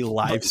 Where he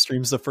live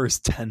streams the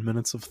first 10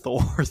 minutes of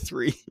Thor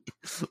 3.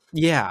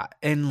 Yeah,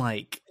 and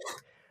like,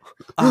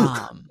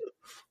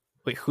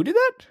 wait, who did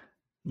that?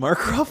 Mark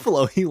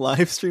Ruffalo. He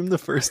live streamed the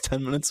first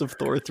 10 minutes of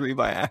Thor 3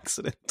 by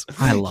accident.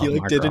 I love He like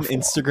Mark did Ruffalo. an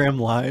Instagram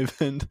live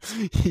and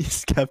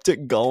he's kept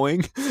it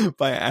going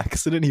by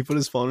accident. He put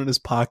his phone in his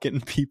pocket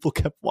and people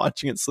kept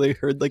watching it, so they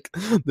heard like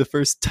the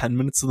first 10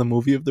 minutes of the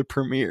movie of the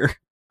premiere.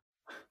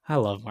 I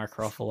love Mark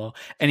Ruffalo.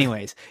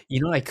 Anyways,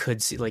 you know what I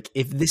could see, like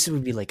if this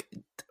would be like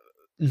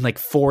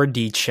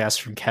 4D chess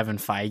from Kevin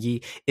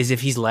Feige, is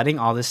if he's letting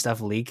all this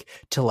stuff leak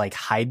to like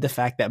hide the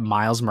fact that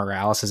Miles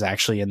Morales is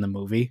actually in the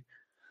movie.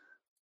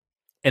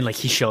 And like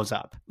he shows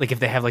up, like if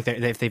they have like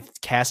if they've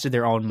casted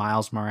their own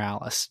Miles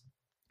Morales,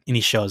 and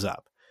he shows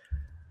up,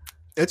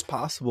 it's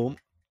possible.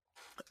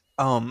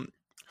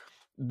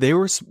 There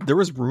was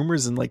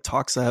rumors and like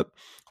talks that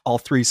all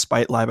three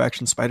live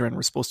action Spider-Man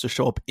were supposed to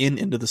show up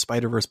Into the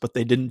Spider-Verse, but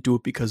they didn't do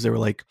it because they were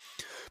like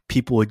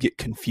people would get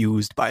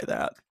confused by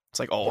that. It's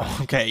like, oh,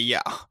 okay,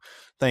 yeah,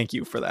 thank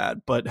you for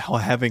that. But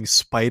having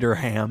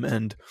Spider-Ham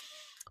and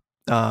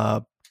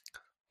I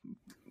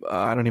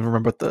don't even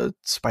remember what the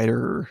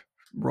spider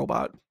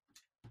robot,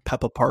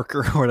 Peppa Parker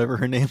or whatever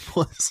her name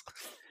was.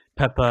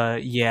 Peppa,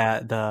 yeah,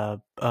 the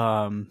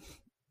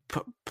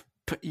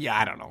yeah,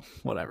 I don't know,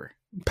 whatever.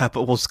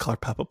 Peppa, we'll just call her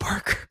Peppa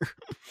Parker.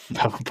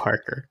 Peppa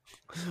Parker.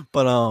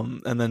 But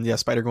and then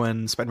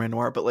Spider-Gwen, Spider-Man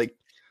Noir. But like,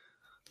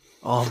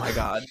 oh my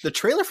God, the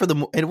trailer for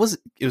it was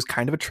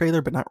kind of a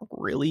trailer, but not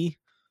really.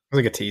 It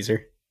was like a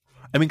teaser.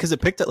 I mean, because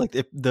it picked up like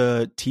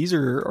the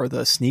teaser or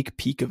the sneak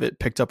peek of it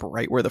picked up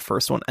right where the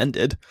first one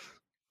ended.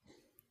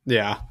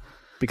 Yeah.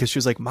 Because she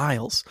was like,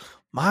 Miles.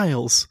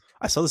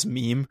 I saw this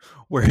meme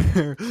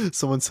where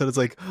someone said it's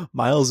like,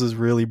 Miles is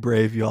really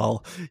brave,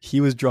 y'all. He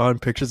was drawing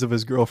pictures of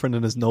his girlfriend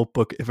in his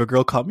notebook. If a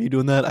girl caught me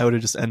doing that, I would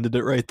have just ended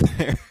it right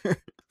there.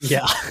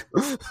 Yeah.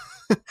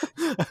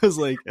 I was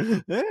like,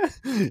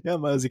 yeah,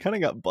 Miles, you kind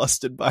of got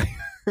busted by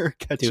her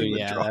catching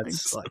the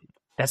drawings.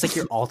 That's like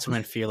your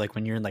ultimate fear, like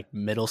when you're in like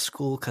middle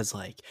school, because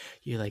like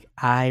you're like,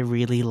 I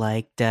really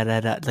like da da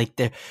da,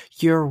 like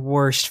your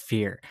worst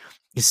fear.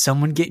 is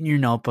someone getting your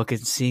notebook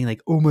and seeing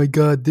like, oh my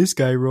god, this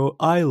guy wrote,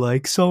 I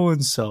like so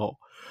and so.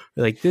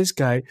 Like this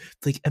guy,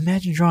 like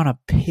imagine drawing a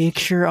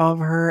picture of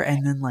her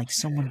and then like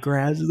someone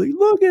grabs it, like,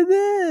 look at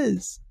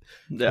this.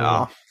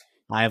 Yeah.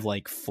 I have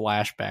like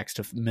flashbacks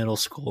to middle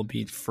school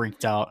being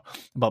freaked out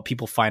about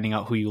people finding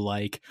out who you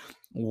like.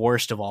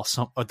 Worst of all,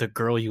 the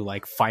girl you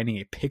like finding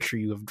a picture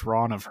you have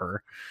drawn of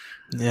her.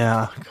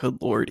 Yeah. Good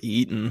Lord,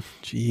 Eaton.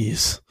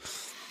 Jeez.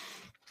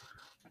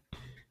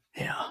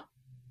 Yeah.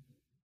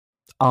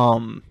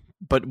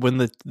 But when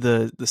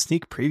the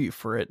sneak preview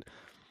for it,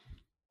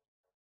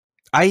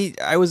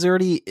 I was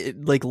already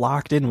like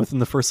locked in within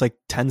the first like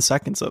 10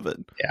 seconds of it.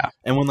 Yeah.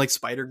 And when like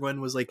Spider-Gwen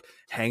was like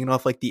hanging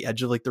off like the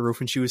edge of like the roof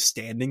and she was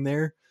standing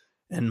there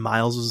and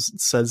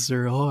says to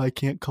her, oh, I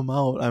can't come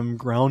out, I'm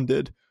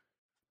grounded.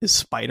 Is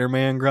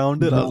Spider-Man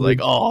grounded? I was like,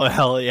 oh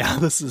hell yeah,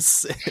 this is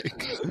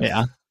sick.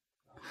 Yeah.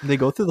 They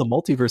go through the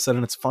multiverse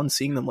and it's fun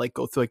seeing them like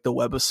go through like the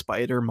Web of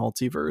Spider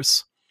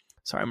multiverse.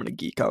 Sorry, I'm gonna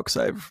geek out because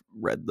I've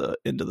read the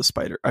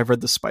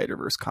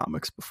Spider-Verse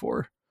comics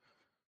before.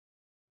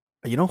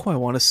 You know who I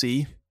want to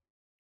see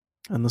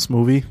in this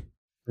movie?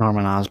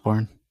 Norman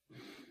Osborn.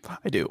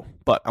 I do,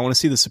 but I want to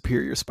see the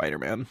Superior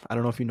Spider-Man. I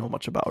don't know if you know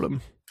much about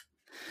him.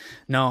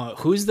 No,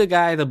 who's the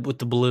guy with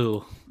the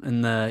blue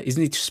and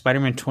isn't he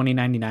Spider-Man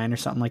 2099 or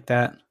something like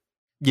that?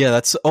 Yeah,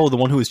 that's the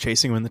one who was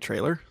chasing him in the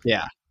trailer.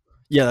 Yeah,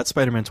 that's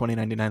Spider-Man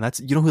 2099.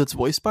 That's, you know who that's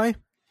voiced by?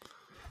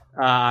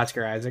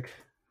 Oscar Isaac.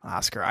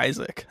 Oscar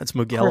Isaac. That's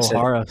Miguel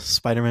O'Hara,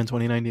 Spider-Man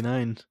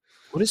 2099.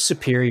 What is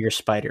Superior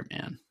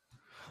Spider-Man?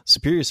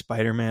 Superior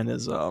Spider-Man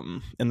is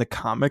in the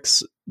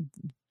comics,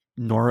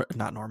 Otto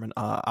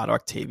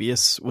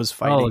Octavius was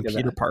fighting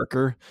Peter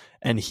Parker,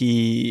 and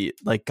he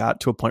like got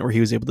to a point where he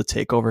was able to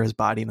take over his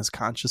body and his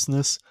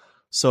consciousness.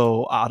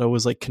 So Otto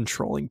was like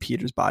controlling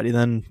Peter's body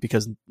then,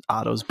 because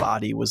Otto's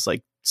body was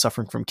like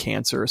suffering from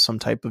cancer or some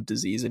type of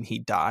disease and he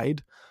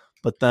died.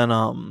 But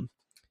then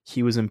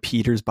he was in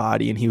Peter's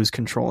body and he was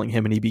controlling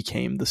him, and he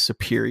became the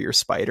Superior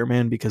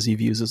Spider-Man because he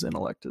views his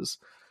intellect as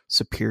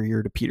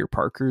superior to Peter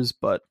Parker's.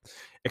 But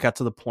it got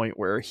to the point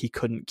where he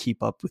couldn't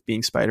keep up with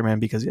being Spider-Man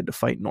because he had to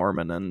fight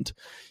Norman, and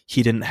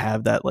he didn't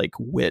have that like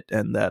wit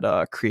and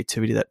that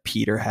creativity that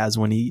Peter has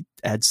when he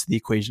adds to the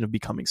equation of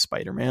becoming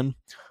Spider-Man.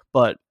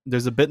 But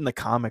there's a bit in the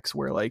comics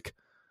where like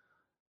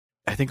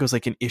I think it was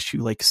like an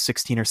issue like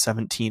 16 or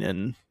 17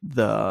 in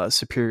the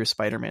Superior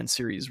Spider-Man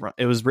series.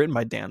 It was written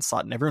by Dan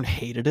Slott and everyone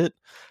hated it.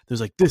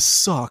 There's like, this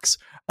sucks.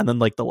 And then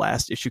like the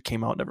last issue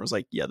came out and everyone was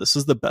like, yeah, this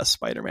is the best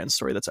Spider-Man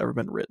story that's ever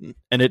been written.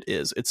 And it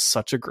is. It's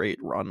such a great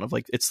run of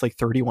like, it's like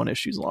 31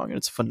 issues long and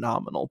it's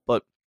phenomenal.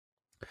 But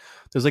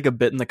there's like a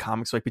bit in the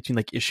comics like between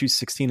like issues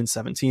 16 and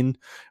 17, it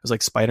was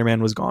like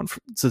Spider-Man was gone.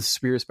 So the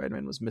Superior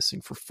Spider-Man was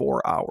missing for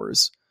 4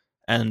 hours.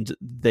 And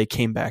they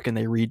came back and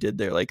they redid.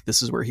 They're like,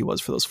 this is where he was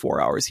for those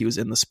 4 hours. He was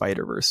in the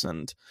Spider-Verse,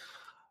 and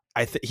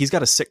he's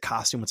got a sick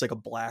costume. It's like a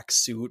black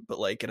suit, but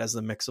like it has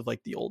the mix of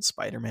like the old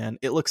Spider-Man.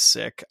 It looks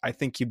sick. I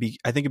think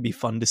it'd be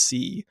fun to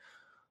see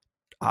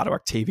Otto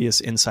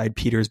Octavius inside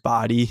Peter's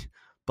body,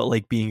 but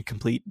like being a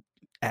complete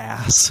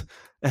ass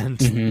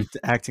and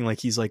acting like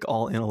he's like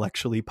all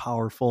intellectually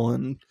powerful.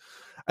 And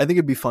I think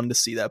it'd be fun to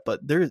see that. But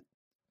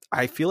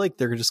I feel like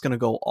they're just gonna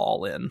go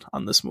all in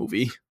on this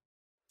movie.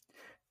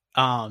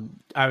 I'm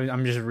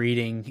just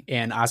reading,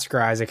 and Oscar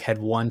Isaac had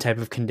one type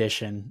of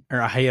condition,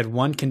 or he had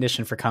one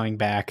condition for coming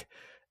back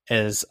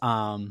as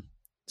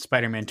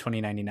Spider-Man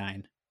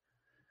 2099.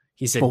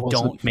 He said,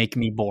 "Don't make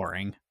me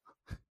boring."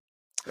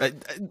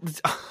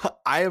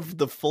 I have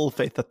the full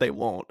faith that they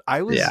won't.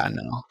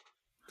 No.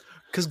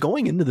 Because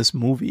going into this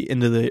movie,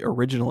 into the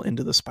original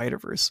Into the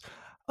Spider-Verse,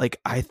 like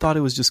I thought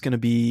it was just going to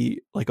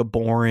be like a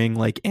boring,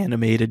 like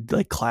animated,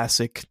 like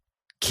classic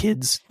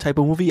kids type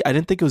of movie. I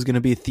didn't think it was going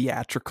to be a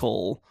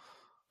theatrical,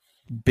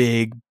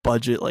 big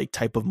budget like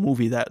type of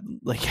movie that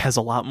like has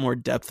a lot more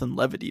depth and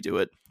levity to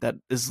it. That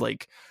is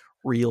like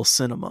real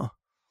cinema.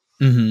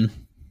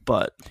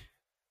 But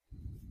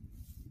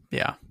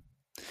yeah,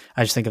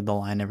 I just think of the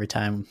line every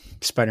time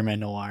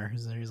Spider-Man Noir.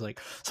 He's like,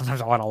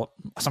 sometimes I want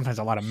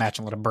to match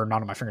and let it burn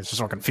out of my fingers just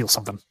so I can feel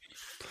something.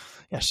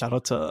 Yeah, shout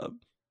out to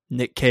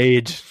Nick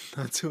Cage.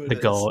 That's who it is.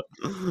 GOAT.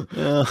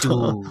 Yeah.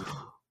 Dude,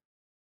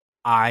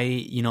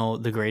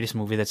 the greatest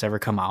movie that's ever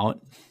come out.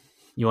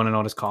 You want to know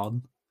what it's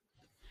called?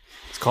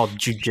 It's called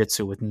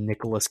Jiu-Jitsu with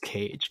Nicolas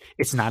Cage.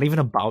 It's not even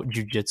about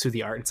jiu-jitsu,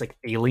 the art. It's like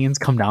aliens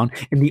come down,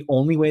 and the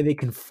only way they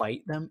can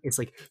fight them is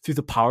like through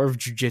the power of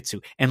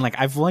jiu-jitsu. And like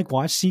I've like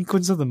watched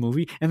sequences of the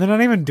movie, and they're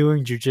not even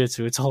doing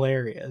jiu-jitsu. It's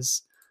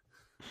hilarious.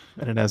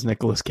 And it has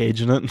Nicolas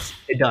Cage in it.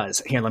 It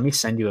does. Here, let me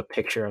send you a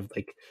picture of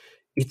like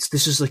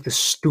this is like the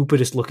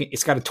stupidest looking.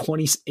 It's got a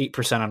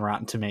 28% on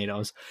Rotten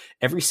Tomatoes.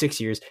 Every 6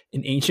 years,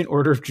 an ancient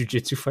order of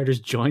jiu-jitsu fighters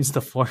joins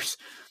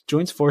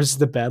forces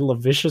the battle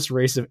of vicious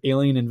race of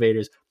alien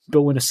invaders.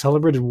 But when a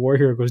celebrated war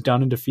hero goes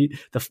down in defeat,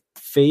 the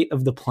fate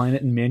of the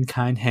planet and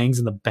mankind hangs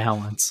in the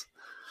balance.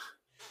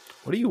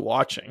 What are you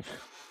watching?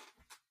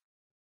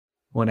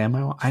 What am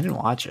I? I didn't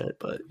watch it,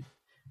 but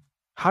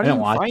how do you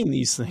find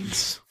these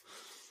things?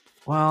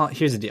 Well,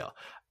 here's the deal.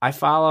 I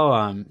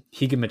follow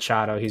Higa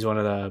Machado. He's one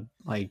of the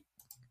like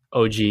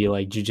OG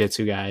like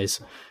jiu-jitsu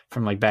guys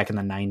from like back in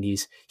the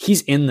 90s.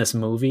 He's in this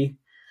movie,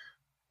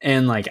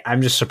 and like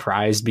I'm just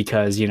surprised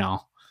because, you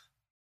know,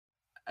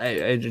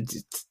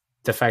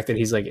 the fact that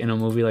he's like in a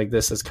movie like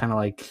this is kind of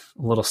like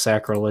a little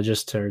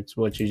sacrilegious to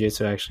what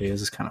jiu-jitsu actually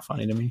is kind of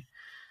funny to me.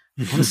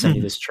 I want to send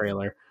you this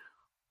trailer.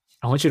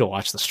 I want you to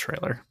watch this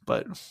trailer,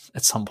 but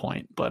at some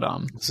point. But I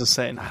was just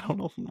saying, I don't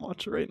know if I'm gonna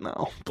watch it right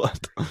now,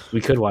 but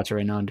we could watch it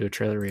right now and do a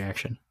trailer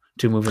reaction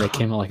to a movie that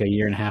came out like a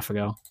year and a half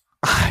ago.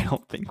 I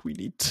don't think we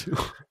need to.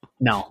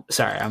 No,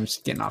 sorry, I'm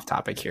just getting off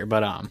topic here,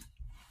 but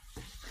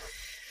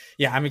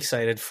yeah, I'm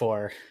excited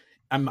for.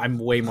 I'm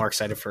way more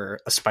excited for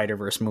a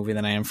Spider-Verse movie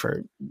than I am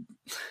for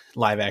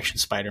live action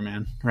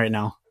Spider-Man right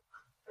now.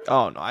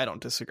 Oh no, I don't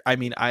disagree. I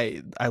mean,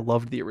 I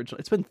loved the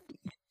original.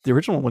 The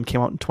original one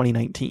came out in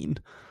 2019.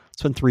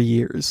 It's been 3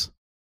 years.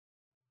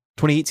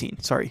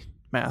 2018. Sorry,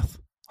 math.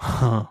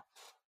 But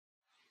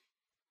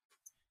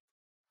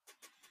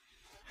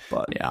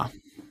yeah,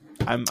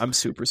 I'm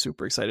super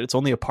excited. It's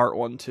only a part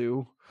 1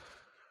 too.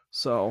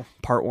 So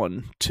part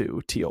 1,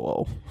 2,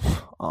 TOO.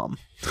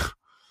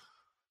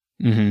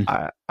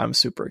 I'm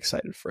super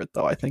excited for it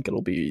though. I think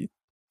it'll be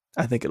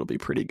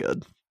pretty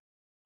good.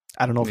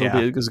 I don't know if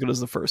it'll be as good as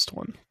the first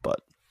one,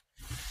 but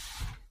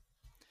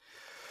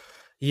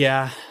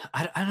yeah,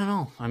 I don't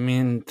know. I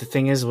mean, the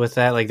thing is with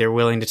that, like they're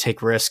willing to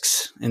take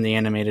risks in the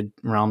animated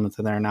realm that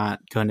they're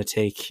not going to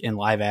take in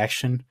live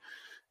action,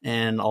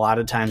 and a lot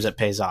of times it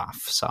pays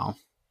off. So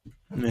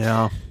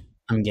yeah,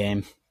 I'm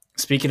game.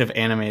 Speaking of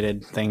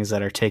animated things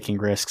that are taking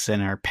risks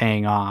and are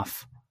paying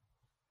off,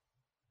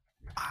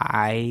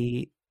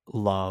 I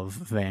love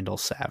Vandal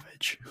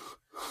Savage.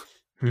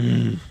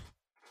 I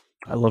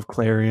love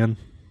Clarion.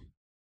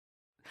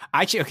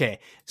 Actually, okay,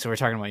 so we're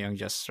talking about Young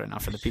Justice right now.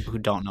 For the people who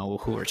don't know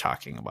who we're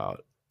talking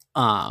about,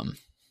 I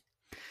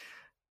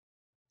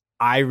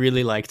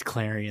really liked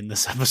Clarion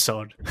this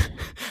episode.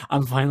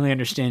 I'm finally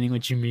understanding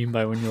what you mean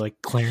by when you're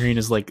like Clarion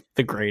is like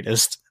the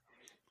greatest.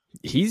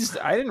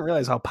 I didn't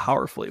realize how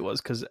powerful he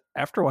was, because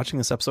after watching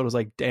this episode, I was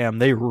like, damn,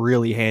 they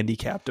really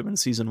handicapped him in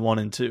season 1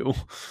 and 2.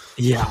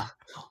 Yeah.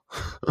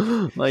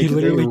 Like, he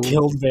literally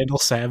killed Vandal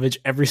Savage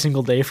every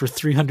single day for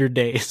 300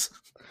 days.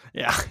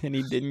 Yeah, and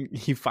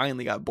he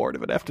finally got bored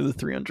of it after the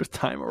 300th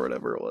time or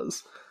whatever it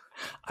was.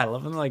 I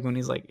love him like when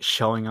he's like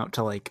showing up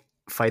to like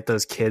fight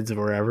those kids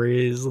wherever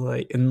he is,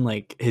 like, and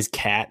like his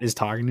cat is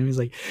talking to him. He's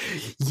like,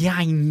 yeah,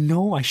 I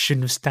know I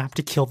shouldn't have stopped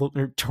to kill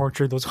or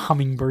torture those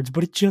hummingbirds,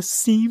 but it just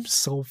seems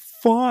so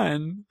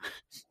fun.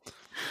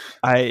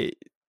 You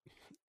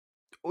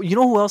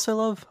know who else I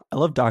love? I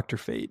love Dr.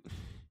 Fate.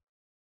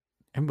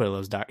 Everybody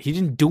loves Doc. He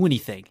didn't do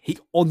anything. You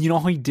know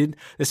how he did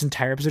this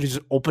entire episode? He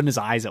just opened his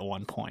eyes at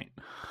one point.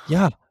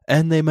 Yeah,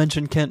 and they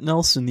mentioned Kent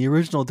Nelson, the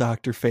original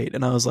Dr. Fate,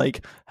 and I was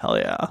like, hell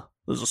yeah,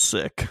 this is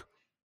sick.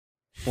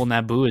 Well,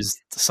 Naboo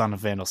is the son of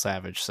Vandal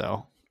Savage,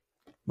 so.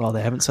 Well,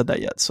 they haven't said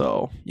that yet,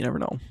 so you never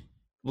know.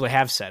 Well, they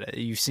have said it.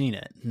 You've seen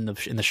it in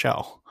the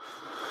show.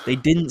 They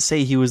didn't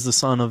say he was the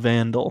son of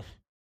Vandal.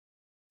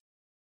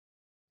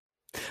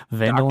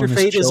 Dr.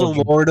 Fate is a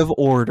Lord of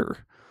Order.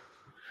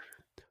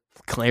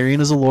 Clarion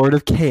is a Lord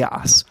of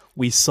Chaos.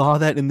 We saw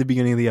that in the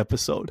beginning of the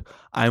episode.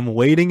 I'm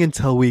waiting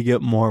until we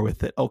get more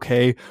with it,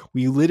 okay?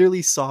 We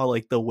literally saw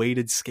like the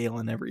weighted scale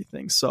and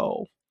everything,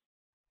 so.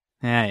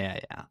 Yeah.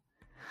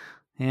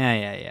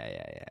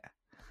 I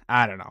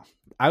don't know.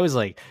 I was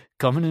like,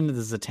 coming into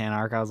the Zatanna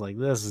arc, I was like,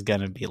 this is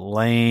going to be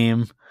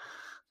lame.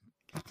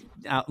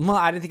 Well,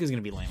 I didn't think it was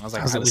going to be lame. I was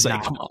like,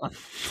 come on.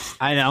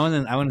 I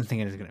wasn't thinking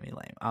it was going to be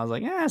lame. I was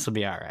like, this will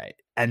be all right.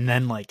 And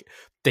then like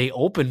they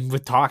opened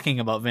with talking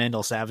about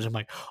Vandal Savage. I'm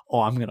like,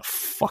 oh, I'm going to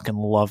fucking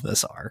love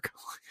this arc.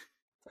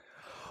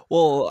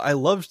 Well, I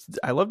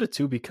loved it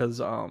too, because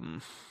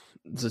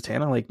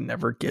Zatanna like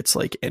never gets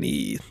like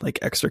any like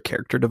extra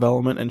character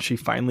development, and she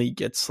finally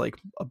gets like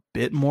a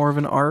bit more of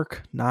an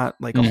arc, not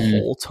like a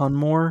whole ton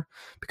more,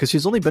 because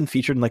she's only been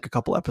featured in like a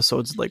couple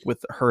episodes, like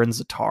with her and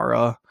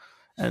Zatara,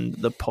 and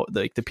the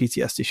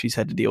PTSD she's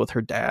had to deal with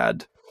her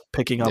dad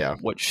picking up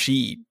what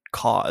she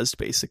caused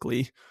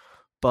basically.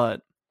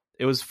 But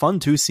it was fun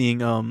too seeing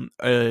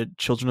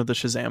Children of the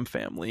Shazam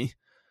family,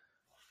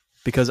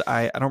 because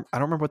I don't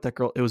remember what that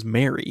girl, it was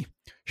Mary.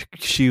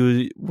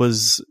 She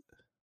was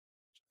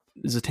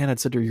Zatanna had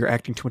said to her, you're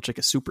acting too much like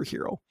a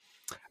superhero.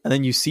 And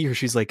then you see her,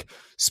 she's like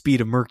Speed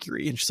of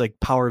Mercury, and she's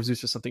like Power of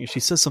Zeus or something, and she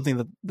says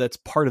something that's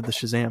part of the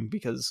Shazam,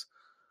 because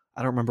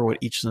I don't remember what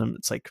each of them,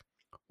 it's like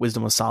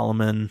Wisdom of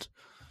Solomon,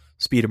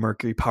 Speed of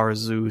Mercury, Power of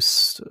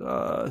Zeus,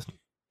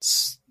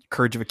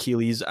 Courage of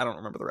Achilles. I don't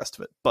remember the rest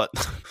of it, but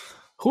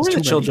who are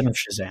the children of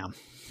Shazam?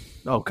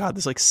 Oh god,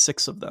 there's like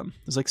 6 of them.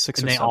 There's like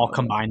 6 and or 7. They all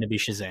combine to be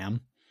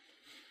Shazam.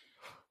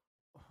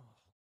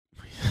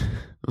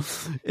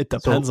 It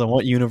depends on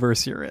what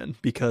universe you're in,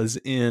 because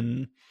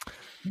in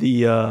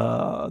the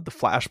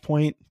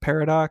Flashpoint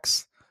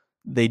paradox,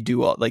 they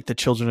do all, like the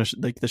children of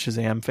like the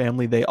Shazam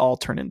family, they all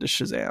turn into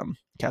Shazam,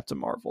 Captain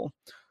Marvel.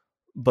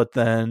 But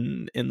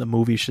then in the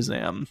movie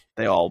Shazam,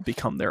 they all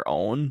become their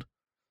own.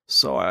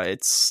 So I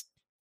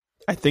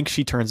I think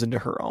she turns into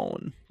her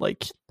own,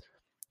 like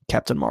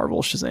Captain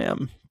Marvel,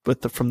 Shazam,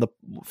 with from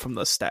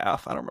the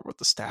staff. I don't remember what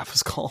the staff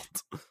is called.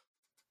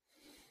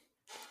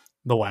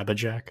 The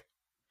Wabbajack.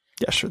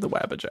 Yeah, sure, the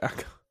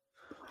Wabbajack.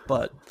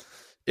 But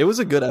it was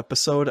a good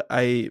episode.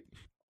 Where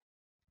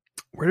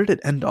did it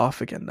end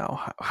off again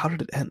now? How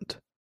did it end?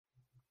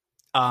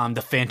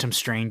 The Phantom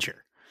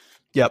Stranger.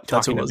 Yep, Talking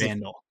that's what it was. to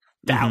Vandal.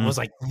 That was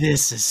like,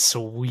 this is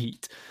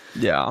sweet.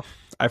 Yeah,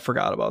 I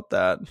forgot about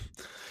that.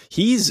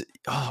 He's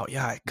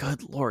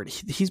good lord.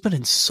 He's been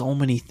in so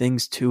many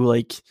things too,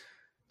 like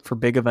for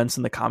big events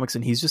in the comics,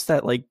 and he's just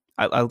that like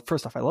I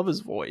first off, I love his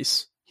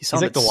voice. He's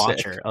like the sick.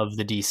 Watcher of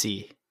the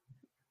DC.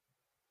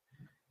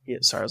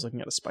 Sorry, I was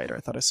looking at a spider. I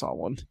thought I saw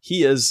one.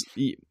 He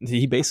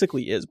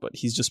basically is, but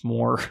he's just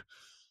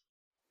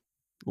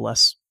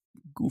less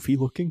goofy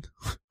looking.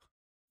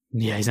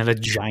 Yeah, he's not a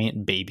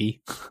giant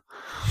baby.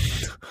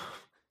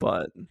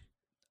 But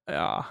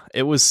yeah,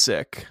 it was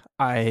sick.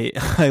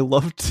 I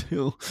loved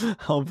too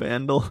how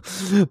Vandal,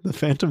 the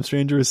Phantom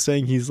Stranger, is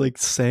saying he's like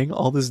saying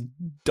all this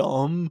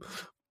dumb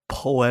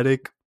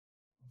poetic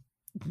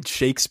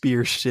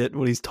Shakespeare shit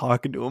when he's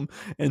talking to him,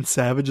 and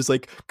Savage is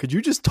like, could you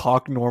just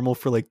talk normal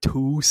for like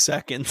 2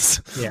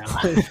 seconds? Yeah.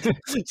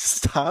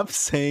 Stop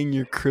saying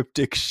your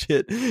cryptic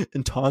shit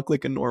and talk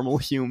like a normal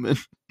human.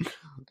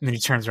 And then he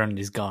turns around and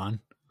he's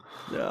gone.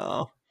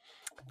 Yeah.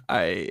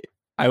 I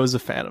was a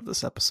fan of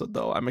this episode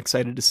though. I'm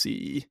excited to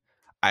see.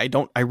 I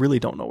really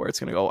don't know where it's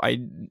gonna go.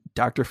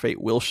 Dr.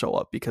 Fate will show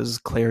up because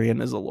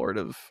Clarion is a lord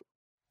of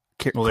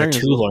well, there are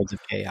 2 Lords of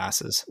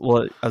Chaoses.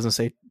 Well, I was gonna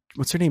say,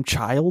 what's her name?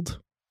 Child?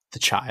 The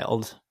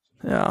Child.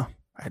 Yeah.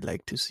 I'd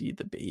like to see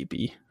the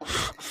baby.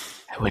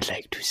 I would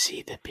like to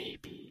see the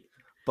baby.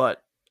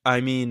 But I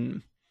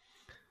mean,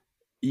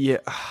 yeah.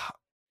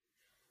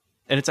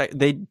 And it's like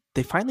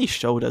they finally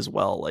showed as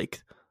well,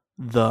 like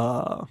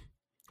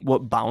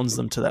what bounds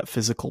them to that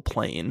physical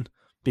plane,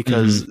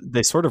 because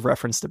they sort of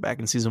referenced it back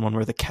in season 1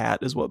 where the cat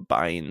is what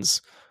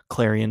binds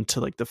Clarion to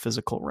like the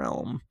physical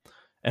realm.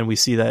 And we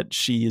see that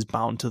she is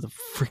bound to the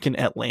freaking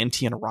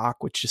Atlantean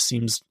rock, which just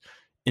seems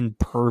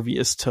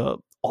impervious to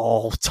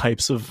all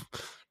types of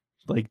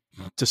like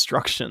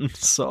destruction.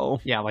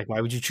 So yeah, like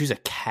why would you choose a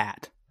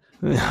cat?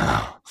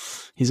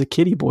 He's a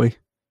kitty boy.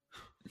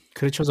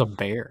 Could have chose a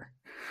bear.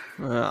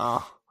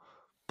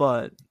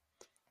 But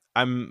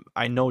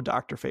I know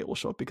Dr. Fate will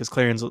show up because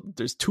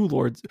there's 2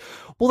 lords.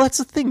 Well, that's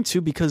the thing too,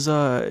 because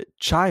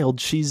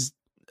Child,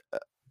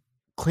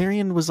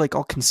 Clarion was like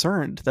all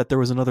concerned that there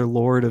was another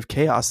Lord of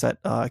Chaos that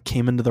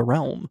came into the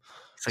realm.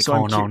 It's like,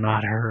 so no,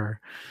 not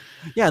her.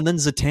 Yeah, and then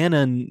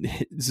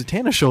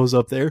Zatanna shows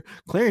up there.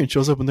 Clarion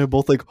shows up, and they're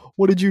both like,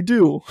 "What did you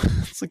do?"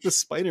 It's like the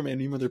Spider-Man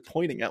meme where they're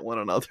pointing at one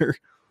another.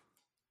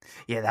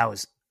 Yeah, that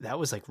was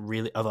like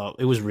really. Although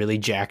it was really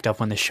jacked up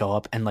when they show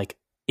up, and like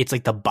it's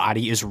like the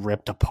body is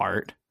ripped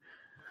apart.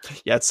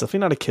 Yeah, it's definitely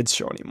not a kids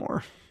show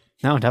anymore.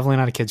 No, definitely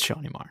not a kids show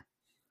anymore.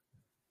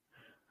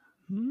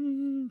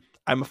 I'm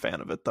a fan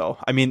of it though.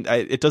 I mean,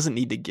 it doesn't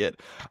need to get.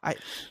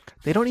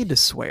 They don't need to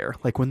swear.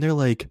 Like when they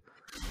like,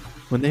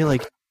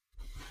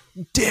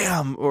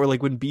 damn, or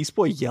like when Beast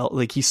Boy yelled,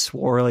 like he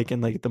swore, like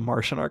in like the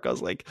Martian arc. I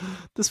was like,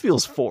 this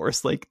feels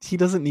forced. Like he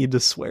doesn't need to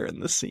swear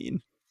in the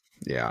scene.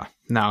 Yeah,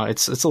 no,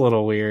 it's a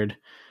little weird.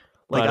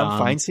 Like I'm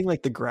fine seeing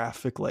like the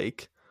graphic,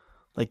 like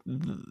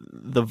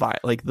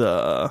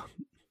the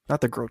not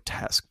the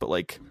grotesque, but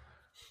like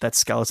that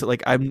skeleton.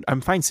 Like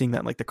I'm fine seeing that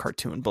in like the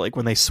cartoon, but like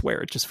when they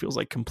swear, it just feels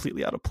like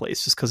completely out of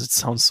place, just because it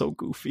sounds so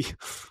goofy.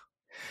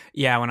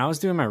 Yeah, when I was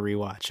doing my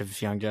rewatch of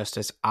Young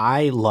Justice,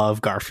 I love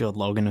Garfield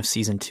Logan of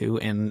season 2,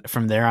 and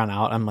from there on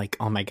out, I'm like,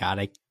 oh my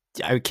god,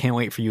 I can't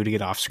wait for you to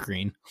get off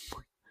screen.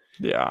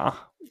 Yeah,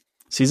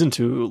 season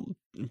 2,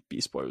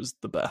 Beast Boy was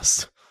the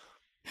best.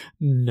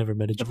 Never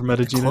met a Gene I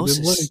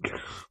didn't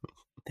like.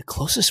 The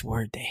closest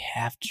word they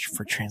have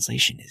for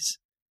translation is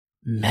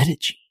Medellin.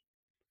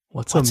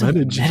 What's a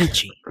Medellin?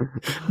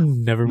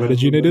 Never met a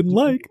Gene I didn't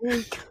like.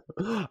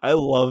 I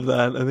love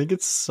that. I think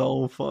it's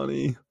so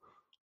funny.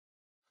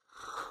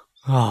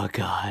 Oh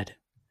god.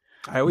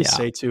 I always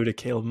say too to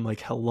Caleb, I'm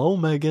like, hello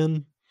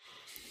Megan.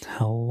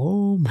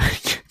 Hello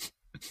Megan.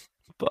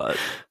 But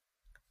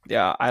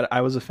yeah,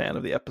 I was a fan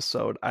of the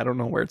episode. I don't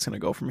know where it's gonna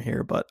go from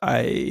here, but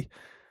I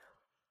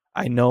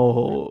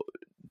know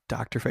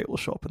Dr. Fate will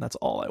show up, and that's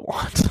all I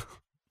want.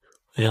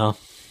 Yeah.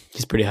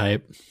 He's pretty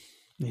hype.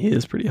 He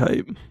is pretty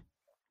hype.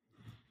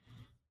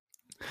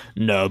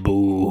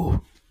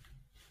 Nabu.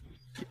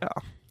 Yeah.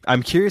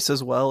 I'm curious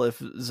as well if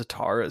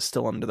Zatara is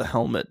still under the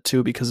helmet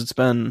too, because it's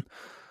been,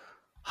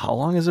 how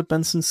long has it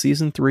been since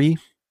season 3?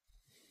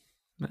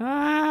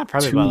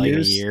 Probably about like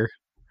a year.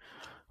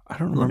 I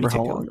don't remember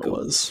how long it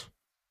was.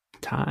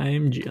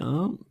 Time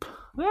jump.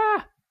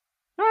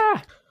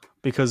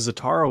 Because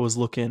Zatara was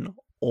looking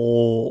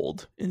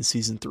old in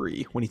season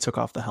 3 when he took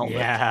off the helmet.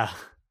 Yeah.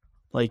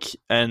 Like,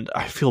 and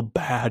I feel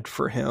bad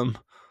for him.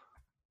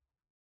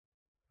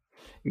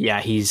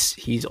 Yeah,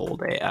 he's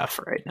old AF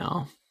right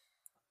now.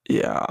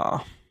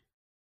 Yeah.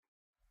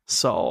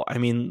 So, I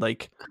mean,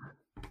 like,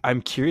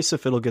 I'm curious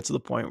if it'll get to the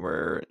point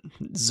where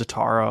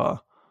Zatara,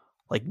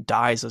 like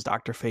dies as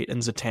Dr. Fate,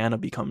 and Zatanna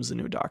becomes the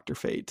new Dr.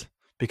 Fate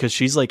because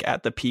she's like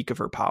at the peak of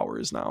her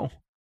powers now.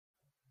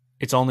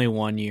 It's only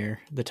 1 year,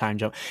 the time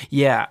jump.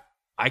 Yeah,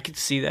 I could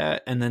see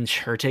that. And then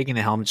her taking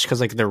the helmet, just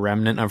because like the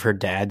remnant of her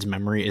dad's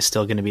memory is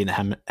still going to be in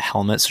the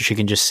helmet, so she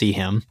can just see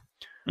him.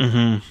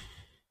 Mm-hmm.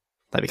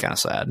 That'd be kind of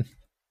sad.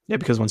 Yeah,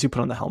 because once you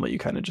put on the helmet, you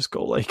kind of just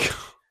go like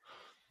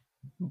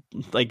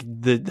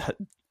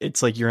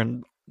it's like you're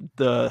in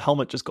the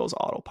helmet just goes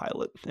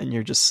autopilot, and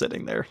you're just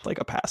sitting there like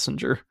a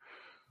passenger.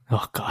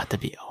 Oh God, that'd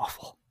be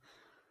awful.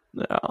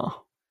 Yeah,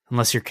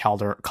 unless you're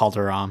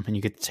Calderon and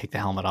you get to take the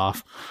helmet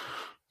off.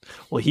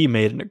 Well, he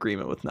made an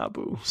agreement with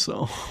Naboo,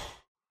 so.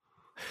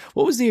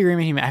 What was the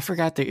agreement he made? I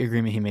forgot the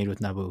agreement he made with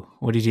Naboo.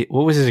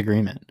 What was his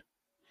agreement?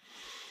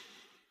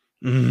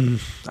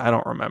 I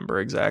don't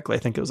remember exactly. I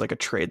think it was like a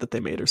trade that they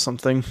made or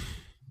something.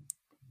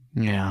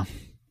 Yeah.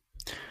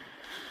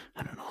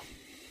 I don't know.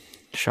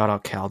 Shout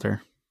out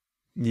Calder.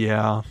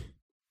 Yeah.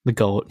 The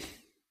GOAT.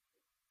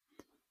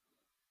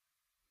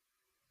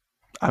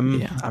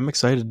 I'm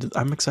excited.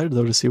 I'm excited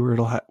though to see where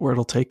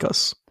it'll take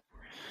us.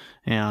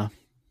 Yeah.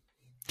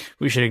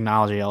 We should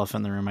acknowledge the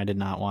elephant in the room. I did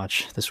not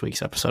watch this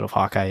week's episode of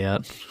Hawkeye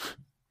yet.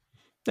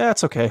 Yeah,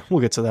 it's okay. We'll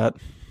get to that.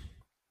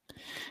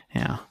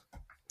 Yeah.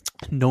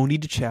 No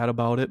need to chat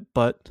about it,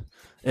 but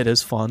it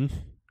is fun.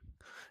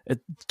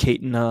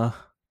 Kate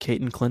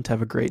and Clint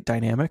have a great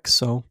dynamic,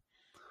 so.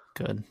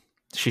 Good.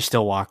 Does she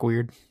still walk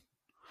weird?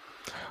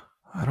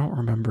 I don't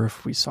remember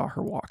if we saw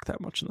her walk that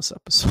much in this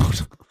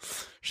episode.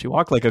 She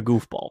walked like a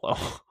goofball, though.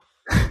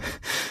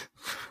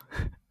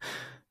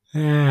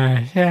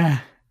 Yeah.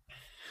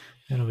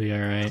 It'll be all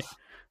right.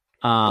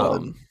 I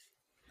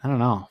don't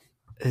know.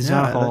 Is there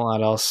a whole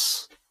lot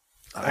else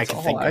I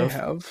can think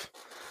of?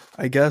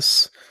 I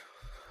guess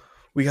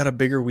we got a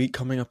bigger week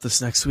coming up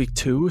this next week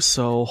too,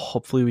 so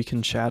hopefully we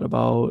can chat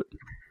about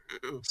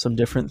some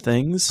different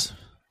things.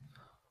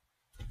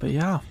 But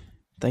yeah,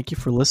 thank you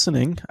for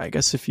listening. I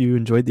guess if you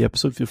enjoyed the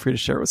episode, feel free to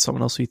share it with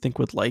someone else who you think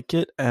would like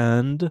it,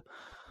 and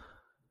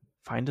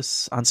find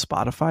us on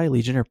Spotify,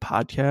 Legionnaire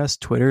Podcast,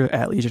 Twitter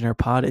at Legionnaire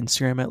Pod,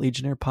 Instagram at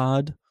Legionnaire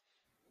Pod.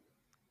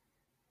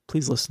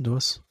 Please listen to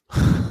us.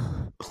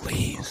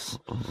 Please.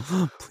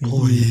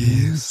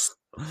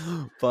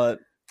 But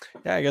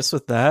yeah, I guess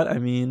with that, I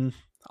mean,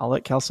 I'll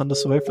let Cal send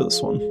us away for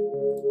this one.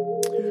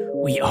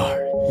 We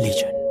are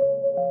Legion.